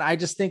know, man. I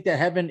just think that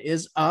heaven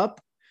is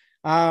up.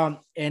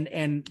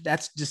 And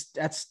that's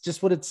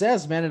just what it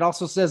says, man. It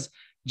also says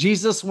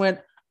Jesus went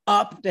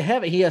up to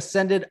heaven. He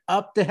ascended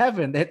up to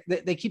heaven.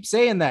 They keep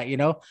saying that,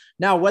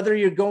 now whether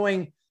you're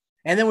going,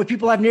 and then when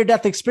people have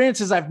near-death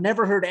experiences, I've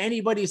never heard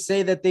anybody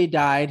say that they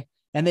died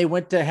and they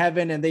went to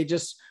heaven and they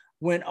just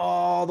went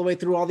all the way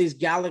through all these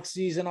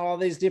galaxies and all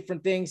these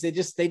different things. They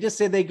just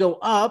say they go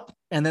up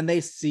and then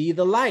they see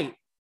the light.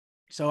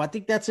 So I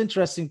think that's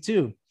interesting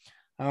too.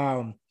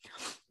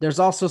 There's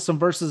also some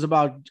verses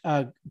about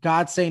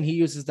God saying he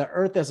uses the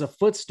earth as a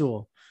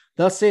footstool.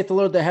 Thus saith the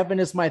Lord, the heaven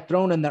is my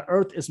throne and the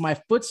earth is my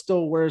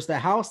footstool, whereas the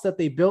house that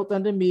they built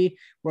unto me,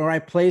 where I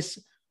place,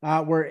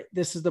 where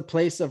this is the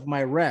place of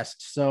my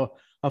rest. So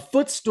a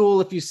footstool,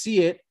 if you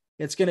see it,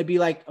 it's going to be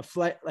like a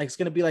flat, like it's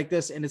going to be like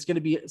this, and it's going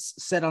to be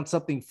set on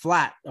something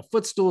flat. A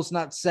footstool is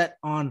not set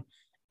on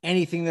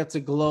anything that's a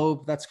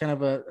globe. That's kind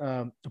of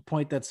a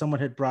point that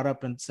someone had brought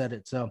up and said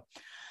it. So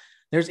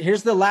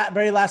here's the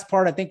very last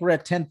part. I think we're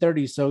at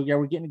 10:30. So yeah,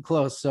 we're getting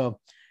close.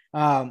 So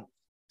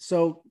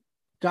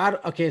God.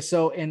 Okay.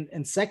 So in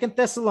 2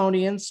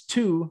 Thessalonians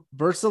 2,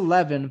 verse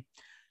 11,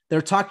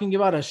 they're talking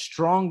about a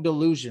strong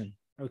delusion.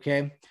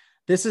 Okay.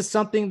 This is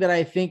something that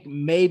I think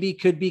maybe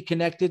could be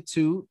connected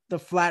to the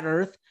flat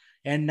earth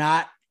and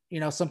not,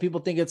 some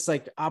people think it's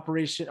like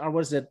operation, or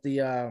what is it?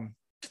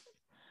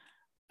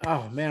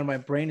 Oh man, my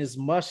brain is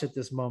mush at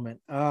this moment.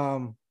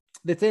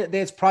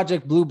 It's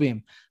Project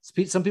Bluebeam.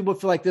 Some people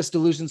feel like this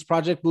delusion's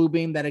Project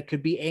Bluebeam, that it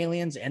could be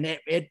aliens, and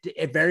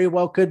it very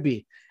well could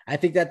be. I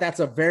think that's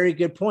a very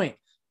good point.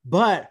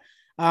 But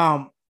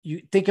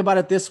you think about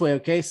it this way,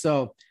 okay?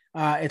 So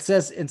it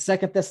says in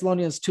 2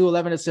 Thessalonians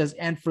 2:11, it says,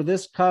 "And for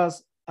this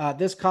cause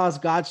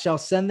God shall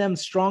send them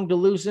strong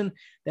delusion,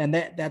 and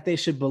that they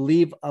should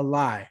believe a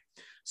lie."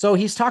 So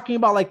he's talking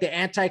about like the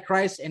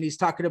Antichrist, and he's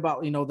talking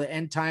about, the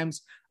end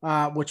times,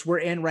 which we're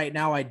in right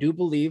now, I do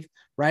believe,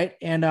 right?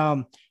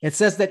 And it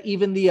says that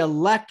even the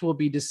elect will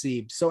be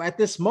deceived. So at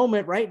this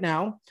moment right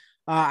now,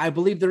 I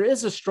believe there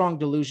is a strong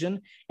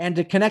delusion. And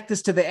to connect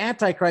this to the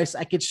Antichrist,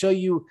 I could show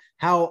you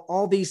how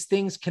all these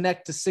things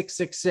connect to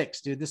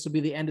 666, dude. This will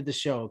be the end of the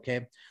show,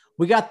 okay?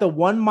 We got the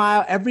 1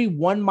 mile. Every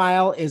 1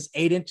 mile is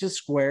 8 inches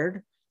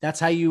squared. That's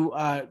how you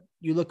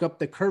look up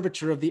the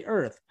curvature of the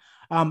earth.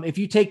 If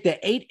you take the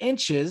 8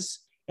 inches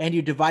and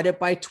you divide it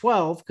by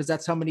 12, because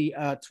that's how many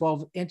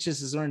 12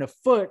 inches is in a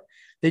foot,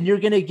 then you're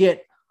going to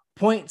get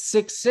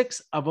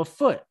 0.66 of a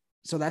foot.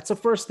 So that's the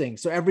first thing.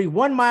 So every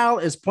 1 mile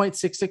is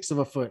 0.66 of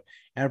a foot.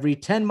 Every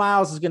 10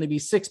 miles is going to be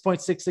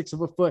 6.66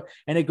 of a foot,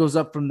 and it goes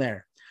up from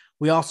there.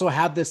 We also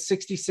have the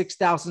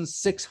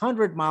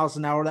 66,600 miles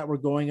an hour that we're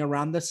going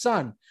around the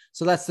sun.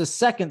 So that's the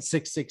second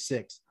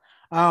 666.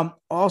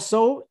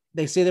 Also,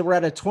 they say that we're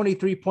at a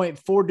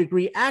 23.4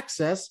 degree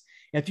axis.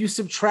 If you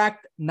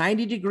subtract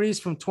 90 degrees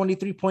from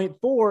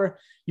 23.4,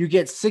 you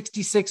get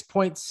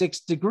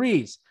 66.6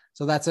 degrees.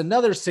 So that's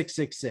another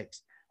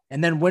 666.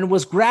 And then when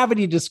was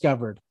gravity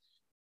discovered?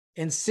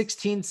 In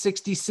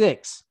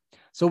 1666.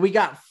 So we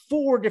got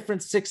 4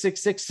 different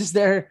 666s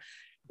there.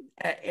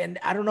 And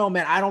I don't know,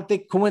 man, I don't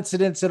think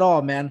coincidence at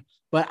all, man.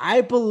 But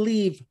I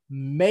believe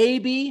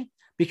maybe,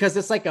 because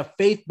it's like a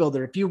faith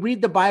builder. If you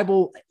read the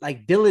Bible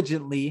like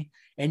diligently,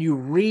 and you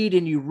read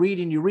and you read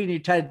and you read and you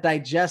try to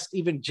digest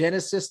even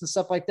Genesis and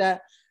stuff like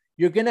that,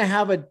 you're going to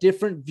have a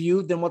different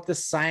view than what the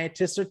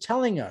scientists are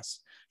telling us.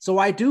 So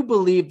I do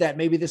believe that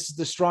maybe this is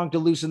the strong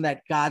delusion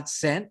that God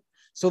sent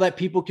so that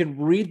people can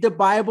read the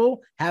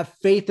Bible, have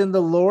faith in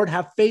the Lord,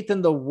 have faith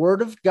in the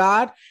word of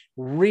God,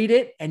 read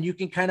it, and you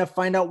can kind of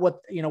find out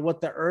what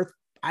the earth,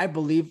 I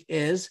believe,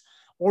 is.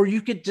 Or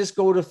you could just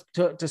go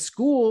to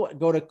school,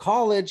 go to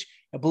college,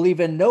 and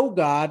believe and know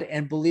God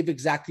and believe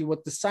exactly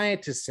what the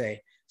scientists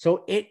say.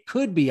 So it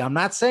could be, I'm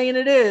not saying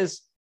it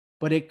is,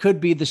 but it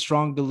could be the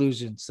strong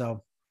delusion.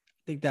 So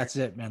I think that's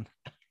it, man.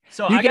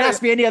 So you can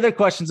ask me any other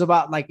questions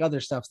about like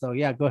other stuff though.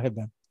 Yeah, go ahead,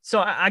 man. So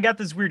I got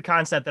this weird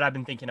concept that I've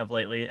been thinking of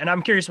lately, and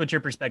I'm curious what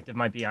your perspective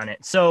might be on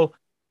it. So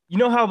you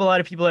know how a lot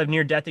of people have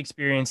near-death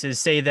experiences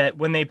say that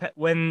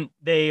when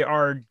they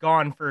are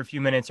gone for a few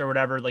minutes or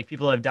whatever, like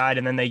people have died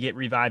and then they get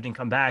revived and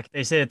come back,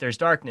 they say that there's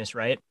darkness,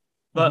 right?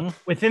 But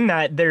within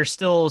that, they're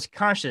still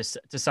conscious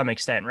to some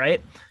extent, right?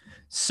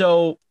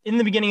 So in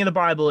the beginning of the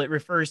Bible, it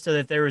refers to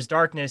that there was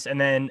darkness and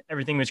then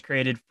everything was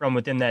created from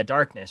within that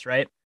darkness,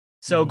 right?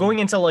 So going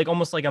into like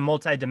almost like a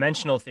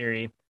multi-dimensional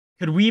theory,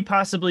 could we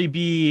possibly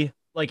be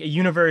like a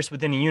universe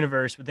within a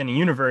universe within a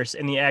universe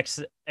in the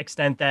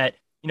extent that,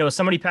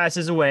 somebody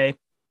passes away,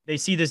 they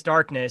see this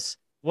darkness.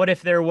 What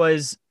if there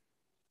was,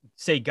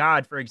 say,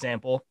 God, for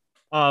example,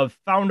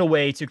 found a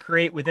way to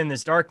create within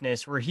this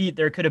darkness where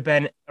there could have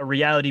been a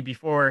reality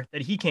before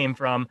that he came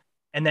from,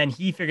 and then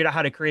he figured out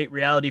how to create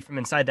reality from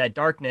inside that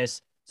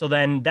darkness. So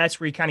then that's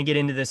where you kind of get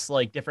into this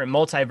like different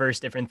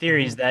multiverse, different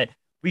theories that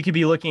we could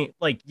be looking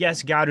like,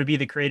 yes, God would be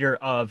the creator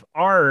of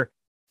our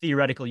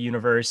theoretical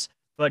universe,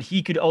 but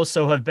he could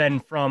also have been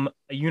from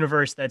a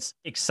universe that's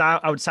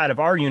outside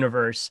of our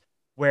universe,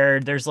 where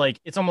there's like,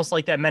 it's almost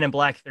like that Men in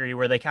Black theory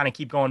where they kind of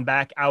keep going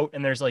back out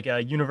and there's like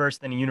a universe,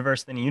 then a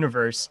universe, then a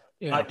universe.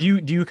 Yeah.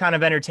 Do you kind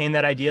of entertain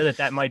that idea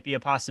that might be a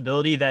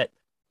possibility, that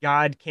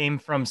God came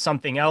from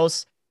something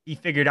else? He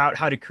figured out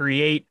how to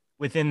create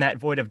within that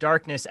void of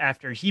darkness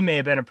after he may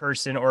have been a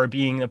person or a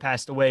being that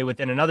passed away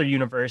within another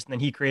universe. And then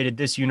he created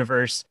this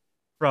universe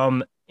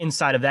from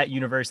inside of that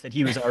universe that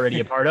he was already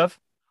a part of.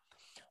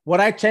 What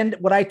I tend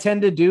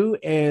to do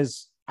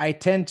is I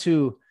tend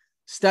to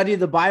study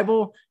the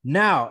Bible.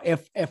 Now,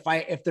 if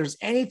there's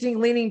anything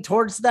leaning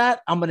towards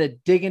that, I'm going to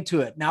dig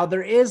into it. Now,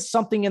 there is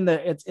something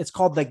it's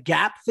called the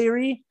gap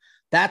theory.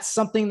 That's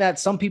something that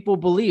some people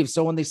believe.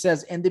 So when they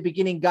says in the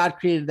beginning, God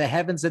created the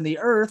heavens and the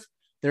earth,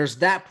 there's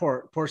that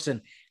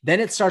portion. Then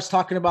it starts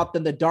talking about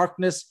the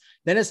darkness.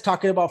 Then it's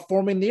talking about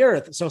forming the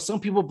earth. So some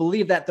people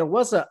believe that there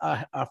was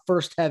a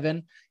first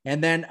heaven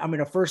and then,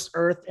 a first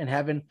earth and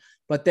heaven,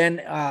 but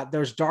then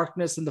there's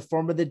darkness in the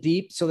form of the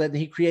deep so that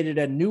he created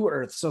a new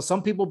earth. So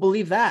some people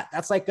believe that.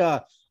 That's like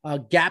a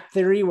gap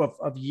theory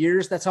of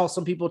years. That's how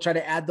some people try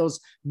to add those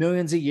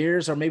millions of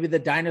years, or maybe the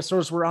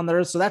dinosaurs were on the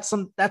earth. So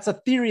that's a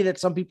theory that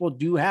some people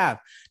do have.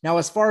 Now,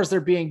 as far as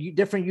there being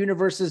different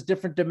universes,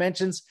 different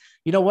dimensions,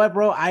 you know what,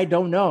 bro? I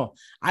don't know.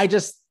 I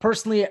just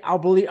personally, I'll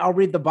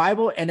read the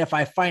Bible. And if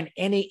I find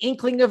any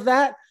inkling of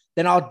that,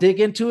 then I'll dig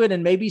into it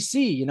and maybe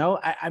see, you know,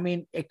 I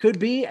mean, it could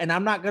be, and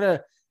I'm not going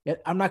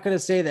to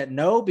say that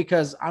no,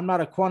 because I'm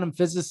not a quantum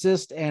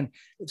physicist. And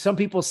some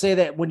people say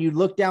that when you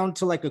look down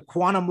to like a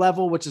quantum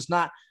level, which is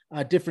not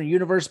a different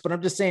universe, but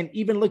I'm just saying,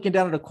 even looking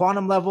down at a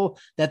quantum level,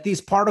 that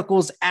these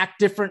particles act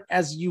different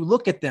as you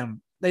look at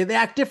them. They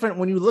act different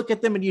when you look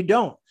at them and you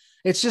don't.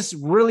 It's just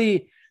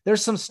really,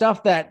 there's some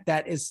stuff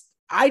that is,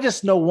 I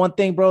just know one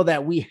thing, bro,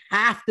 that we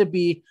have to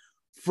be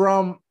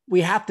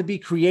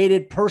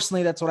created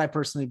personally. That's what I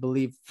personally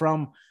believe,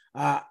 from,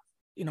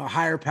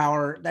 higher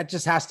power. That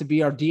just has to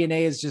be, our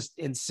DNA is just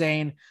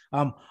insane.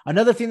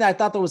 Another thing that I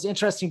thought that was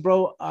interesting,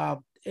 bro,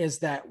 is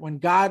that when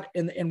God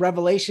in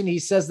Revelation, he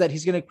says that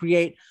he's going to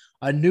create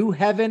a new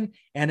heaven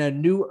and a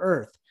new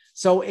earth.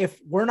 So if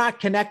we're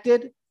not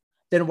connected,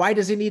 then why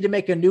does he need to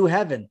make a new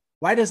heaven?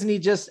 Why doesn't he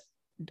just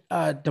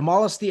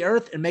demolish the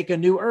earth and make a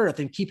new earth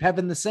and keep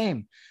heaven the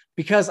same?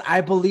 Because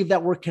I believe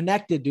that we're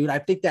connected, dude. I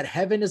think that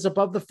heaven is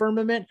above the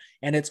firmament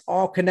and it's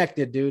all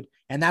connected, dude.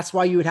 And that's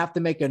why you would have to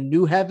make a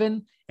new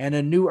heaven and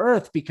a new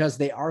earth, because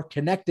they are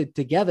connected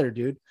together,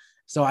 dude.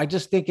 So I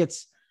just think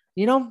it's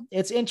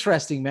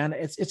interesting, man.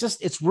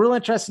 It's real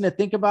interesting to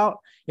think about.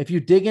 If you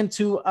dig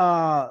into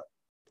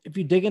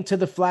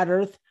the flat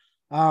earth,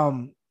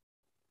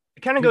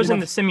 it kind of goes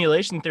into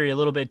simulation theory a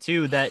little bit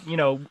too, that, you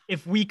know,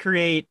 if we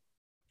create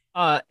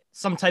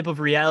some type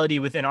of reality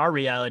within our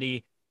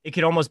reality, it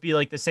could almost be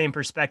like the same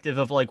perspective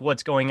of like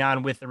what's going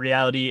on with the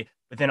reality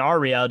within our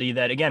reality,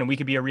 that again, we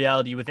could be a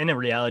reality within a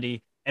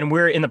reality. And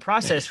we're in the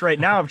process right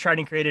now of trying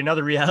to create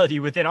another reality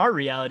within our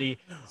reality.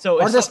 So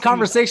this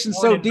conversation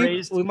so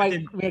deep, we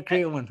might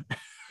create one.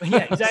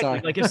 Yeah,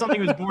 exactly. Like if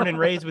something was born and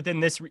raised within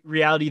this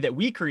reality that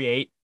we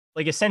create,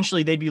 like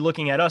essentially they'd be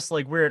looking at us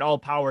like we're an all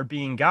power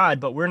being God,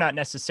 but we're not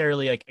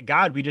necessarily like a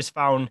God. We just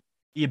found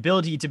the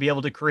ability to be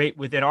able to create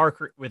within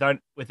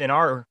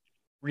our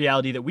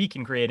reality that we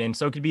can create in.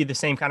 So it could be the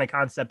same kind of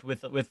concept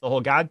with the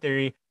whole God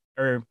theory,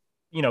 or,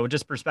 you know,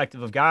 just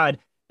perspective of God,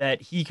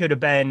 that he could have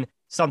been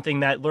something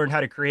that learned how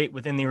to create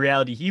within the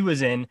reality he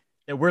was in,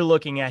 that we're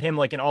looking at him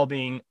like an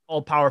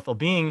all powerful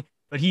being,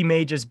 but he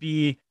may just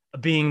be a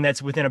being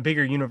that's within a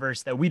bigger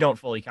universe that we don't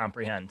fully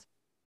comprehend.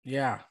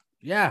 Yeah.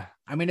 Yeah.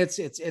 I mean, it's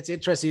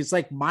interesting. It's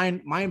like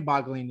mind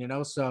boggling, you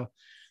know? So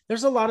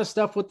there's a lot of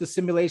stuff with the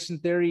simulation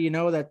theory, you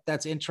know,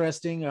 that's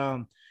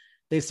interesting.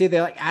 They say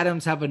that like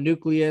atoms have a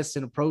nucleus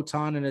and a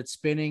proton and it's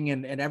spinning,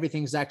 and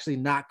everything's actually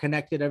not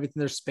connected. Everything,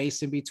 there's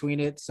space in between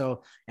it.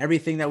 So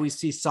everything that we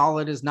see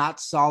solid is not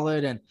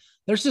solid. And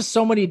there's just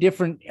so many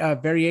different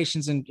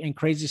variations and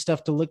crazy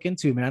stuff to look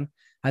into, man.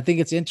 I think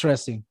it's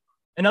interesting.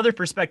 Another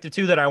perspective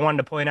too that I wanted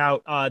to point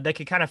out that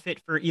could kind of fit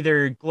for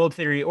either globe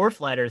theory or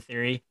flat earth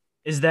theory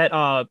is that,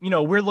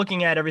 we're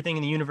looking at everything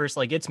in the universe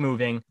like it's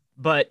moving,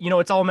 but, you know,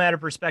 it's all a matter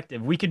of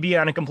perspective. We could be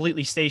on a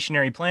completely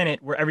stationary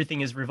planet where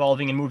everything is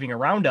revolving and moving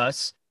around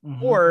us,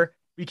 or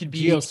we could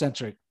be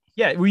geocentric.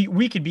 Yeah,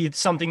 we could be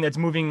something that's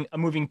moving a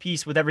moving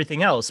piece with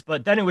everything else,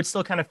 but then it would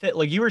still kind of fit,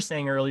 like you were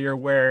saying earlier,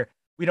 where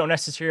we don't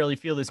necessarily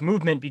feel this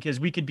movement because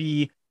we could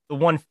be the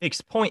one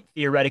fixed point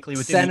theoretically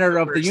within center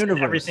of the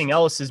universe. Everything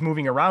else is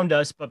moving around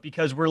us, but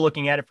because we're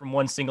looking at it from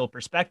one single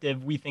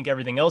perspective, we think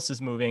everything else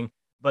is moving,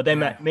 but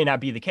that may not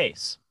be the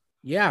case.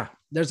 Yeah,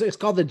 it's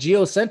called the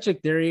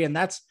geocentric theory, and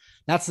that's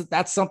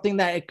something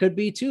that it could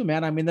be too,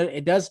 man. I mean,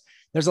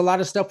 there's a lot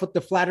of stuff with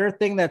the flat earth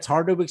thing that's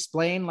hard to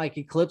explain, like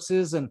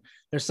eclipses, and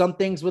there's some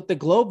things with the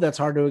globe that's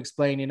hard to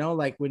explain, you know,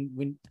 like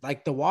when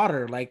like the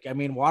water, like, I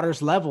mean,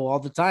 water's level all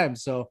the time.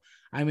 So,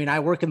 I mean, I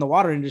work in the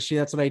water industry.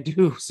 That's what I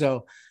do.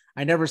 So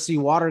I never see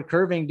water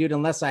curving, dude,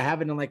 unless I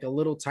have it in like a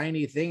little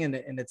tiny thing and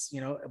it's, you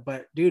know,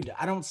 but dude,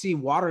 I don't see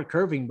water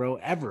curving, bro,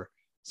 ever.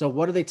 So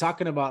what are they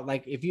talking about?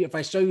 Like if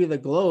I show you the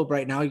globe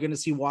right now, you're going to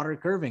see water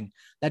curving.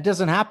 That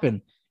doesn't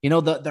happen. You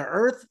know, the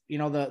earth, you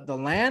know, the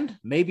land,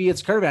 maybe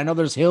it's curving. I know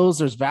there's hills,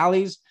 there's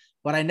valleys,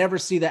 but I never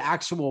see the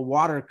actual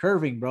water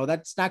curving, bro.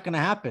 That's not going to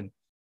happen.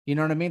 You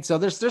know what I mean? So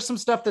there's some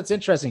stuff that's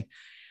interesting,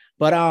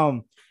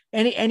 but,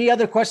 any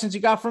other questions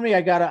you got for me?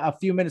 I got a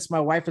few minutes. My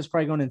wife is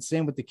probably going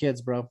insane with the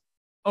kids, bro.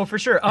 Oh, for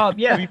sure.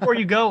 Yeah. Before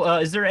you go,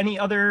 is there any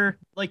other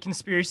like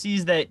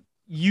conspiracies that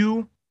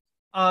you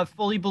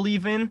fully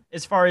believe in,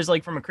 as far as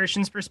like from a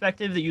Christian's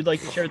perspective, that you'd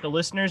like to share with the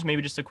listeners?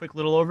 Maybe just a quick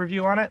little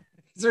overview on it.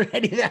 Is there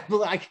any that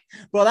like,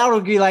 well, that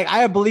would be like,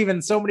 I believe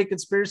in so many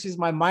conspiracies.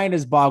 My mind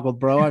is boggled,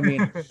 bro. I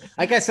mean,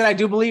 like I said, I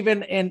do believe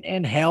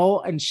in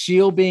hell and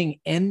Sheol being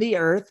in the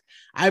earth.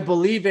 I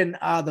believe in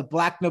the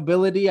black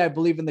nobility. I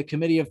believe in the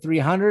Committee of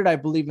 300. I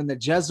believe in the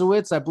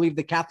Jesuits. I believe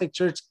the Catholic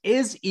Church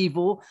is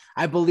evil.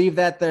 I believe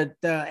that the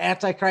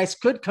Antichrist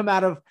could come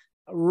out of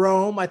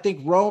Rome. I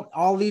think Rome,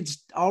 all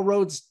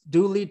roads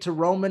do lead to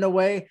Rome in a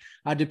way.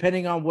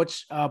 depending on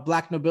which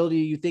Black nobility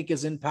you think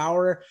is in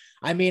power.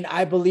 I mean,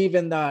 I believe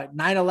in the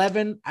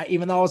 9/11,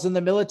 even though I was in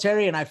the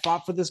military and I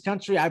fought for this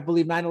country, I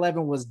believe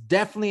 9/11 was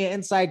definitely an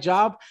inside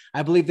job.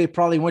 I believe they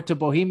probably went to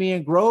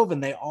Bohemian Grove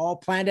and they all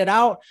planned it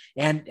out,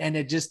 and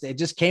it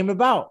just came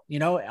about,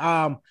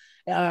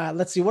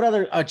 let's see what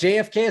other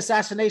JFK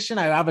assassination.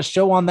 I have a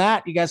show on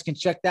that. You guys can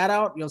check that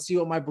out. You'll see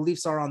what my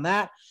beliefs are on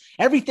that.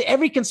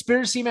 Every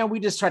conspiracy, man,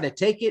 we just try to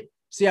take it,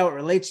 see how it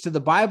relates to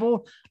the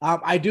Bible.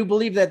 I do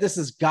believe that this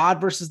is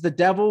God versus the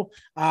devil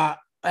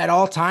at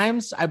all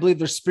times. I believe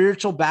there's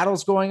spiritual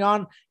battles going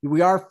on.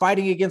 We are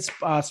fighting against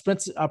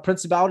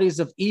principalities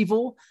of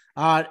evil.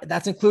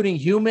 That's including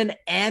human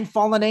and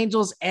fallen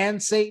angels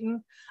and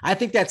Satan. I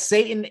think that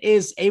Satan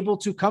is able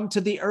to come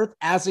to the earth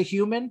as a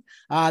human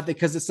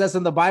because it says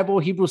in the Bible,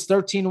 Hebrews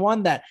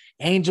 13:1, that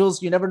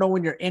angels, you never know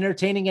when you're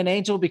entertaining an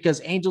angel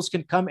because angels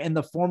can come in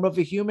the form of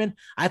a human.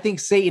 I think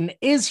Satan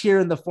is here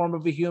in the form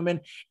of a human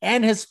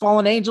and his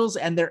fallen angels,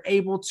 and they're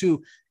able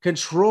to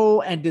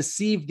control and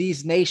deceive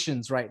these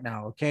nations right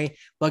now. Okay.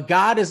 But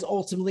God is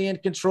ultimately in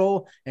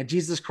control, and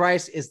Jesus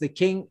Christ is the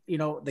king,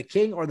 the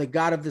king or the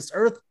God of this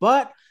earth.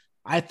 But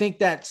I think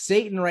that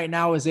Satan right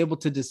now is able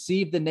to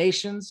deceive the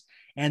nations,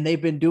 and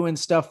they've been doing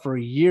stuff for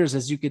years,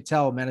 as you could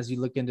tell, man, as you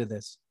look into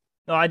this.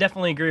 No, I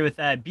definitely agree with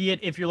that. Be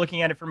it if you're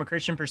looking at it from a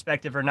Christian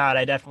perspective or not,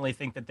 I definitely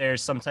think that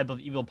there's some type of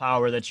evil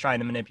power that's trying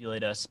to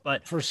manipulate us.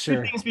 But for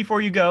sure, 2 things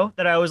before you go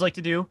that I always like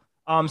to do.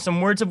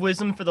 Some words of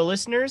wisdom for the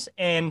listeners,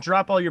 and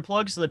drop all your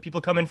plugs so that people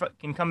can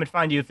come and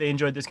find you if they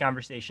enjoyed this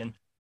conversation.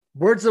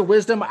 Words of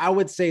wisdom, I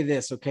would say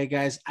this, okay,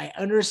 guys? I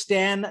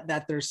understand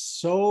that there's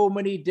so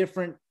many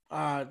different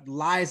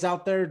lies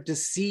out there,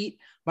 deceit.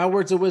 My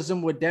words of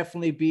wisdom would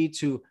definitely be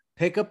to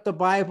pick up the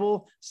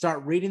Bible,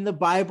 start reading the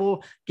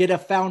Bible, get a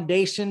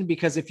foundation,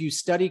 because if you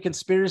study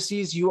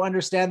conspiracies, you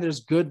understand there's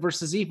good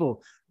versus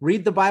evil.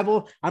 Read the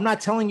Bible. I'm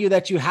not telling you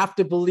that you have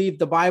to believe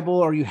the Bible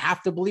or you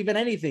have to believe in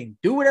anything.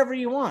 Do whatever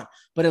you want,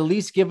 but at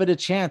least give it a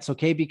chance,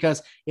 okay?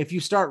 Because if you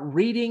start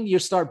reading, you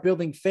start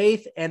building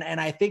faith. And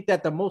I think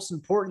that the most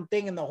important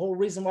thing and the whole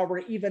reason why we're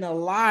even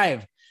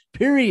alive,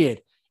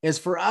 period, is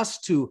for us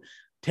to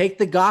take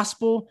the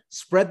gospel,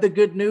 spread the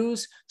good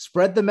news,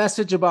 spread the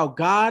message about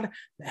God,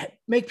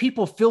 make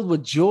people filled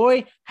with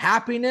joy,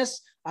 happiness,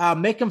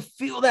 make them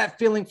feel that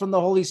feeling from the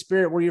Holy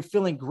Spirit where you're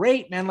feeling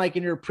great, man, like,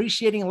 and you're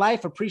appreciating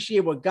life, appreciate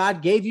what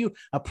God gave you,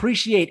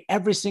 appreciate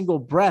every single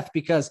breath,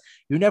 because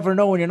you never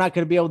know when you're not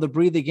going to be able to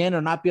breathe again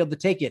or not be able to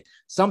take it.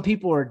 Some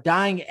people are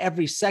dying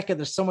every second.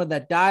 There's someone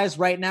that dies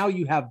right now.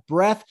 You have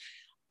breath.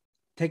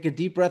 Take a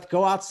deep breath,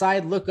 go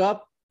outside, look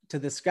up to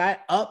the sky,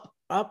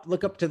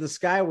 look up to the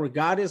sky where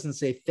God is, and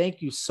say,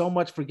 thank you so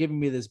much for giving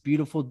me this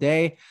beautiful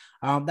day.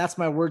 That's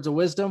my words of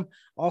wisdom.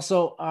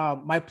 Also,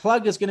 my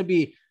plug is going to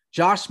be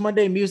Josh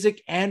Monday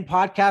Music and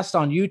Podcast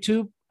on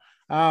YouTube.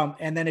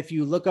 And then if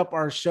you look up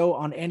our show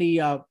on any,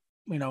 on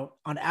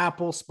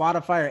Apple,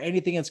 Spotify, or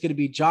anything, it's going to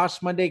be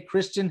Josh Monday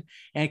Christian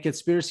and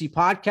Conspiracy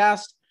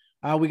Podcast.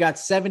 We got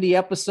 70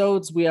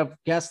 episodes. We have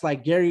guests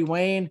like Gary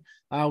Wayne.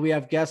 We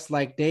have guests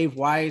like Dave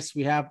Weiss.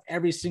 We have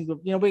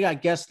we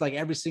got guests like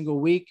every single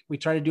week. We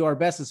try to do our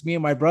best. It's me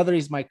and my brother.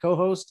 He's my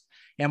co-host.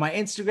 And my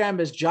Instagram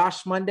is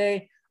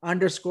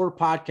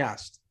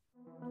JoshMonday_podcast.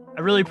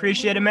 I really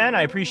appreciate it, man.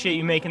 I appreciate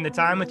you making the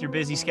time with your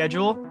busy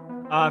schedule.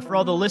 For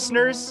all the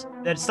listeners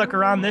that stuck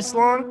around this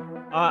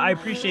long, I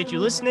appreciate you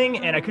listening,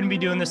 and I couldn't be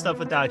doing this stuff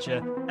without you.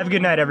 Have a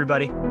good night,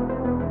 everybody.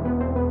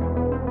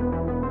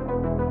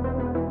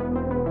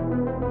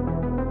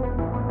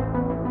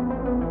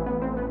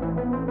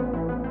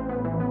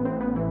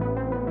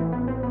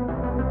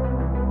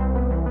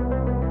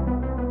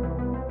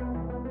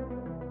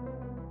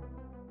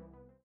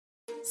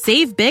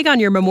 Save big on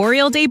your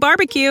Memorial Day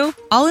barbecue,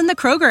 all in the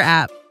Kroger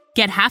app.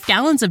 Get half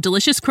gallons of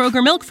delicious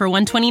Kroger milk for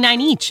 $1.29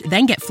 each.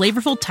 Then get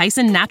flavorful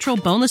Tyson natural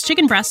boneless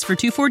chicken breasts for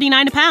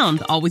 $2.49 a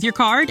pound, all with your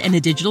card and a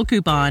digital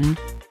coupon.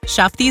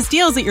 Shop these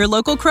deals at your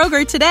local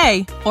Kroger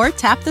today, or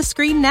tap the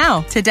screen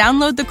now to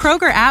download the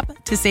Kroger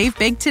app to save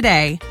big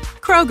today.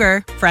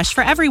 Kroger, fresh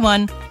for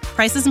everyone.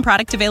 Prices and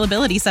product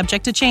availability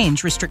subject to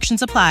change.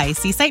 Restrictions apply.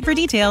 See site for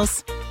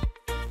details.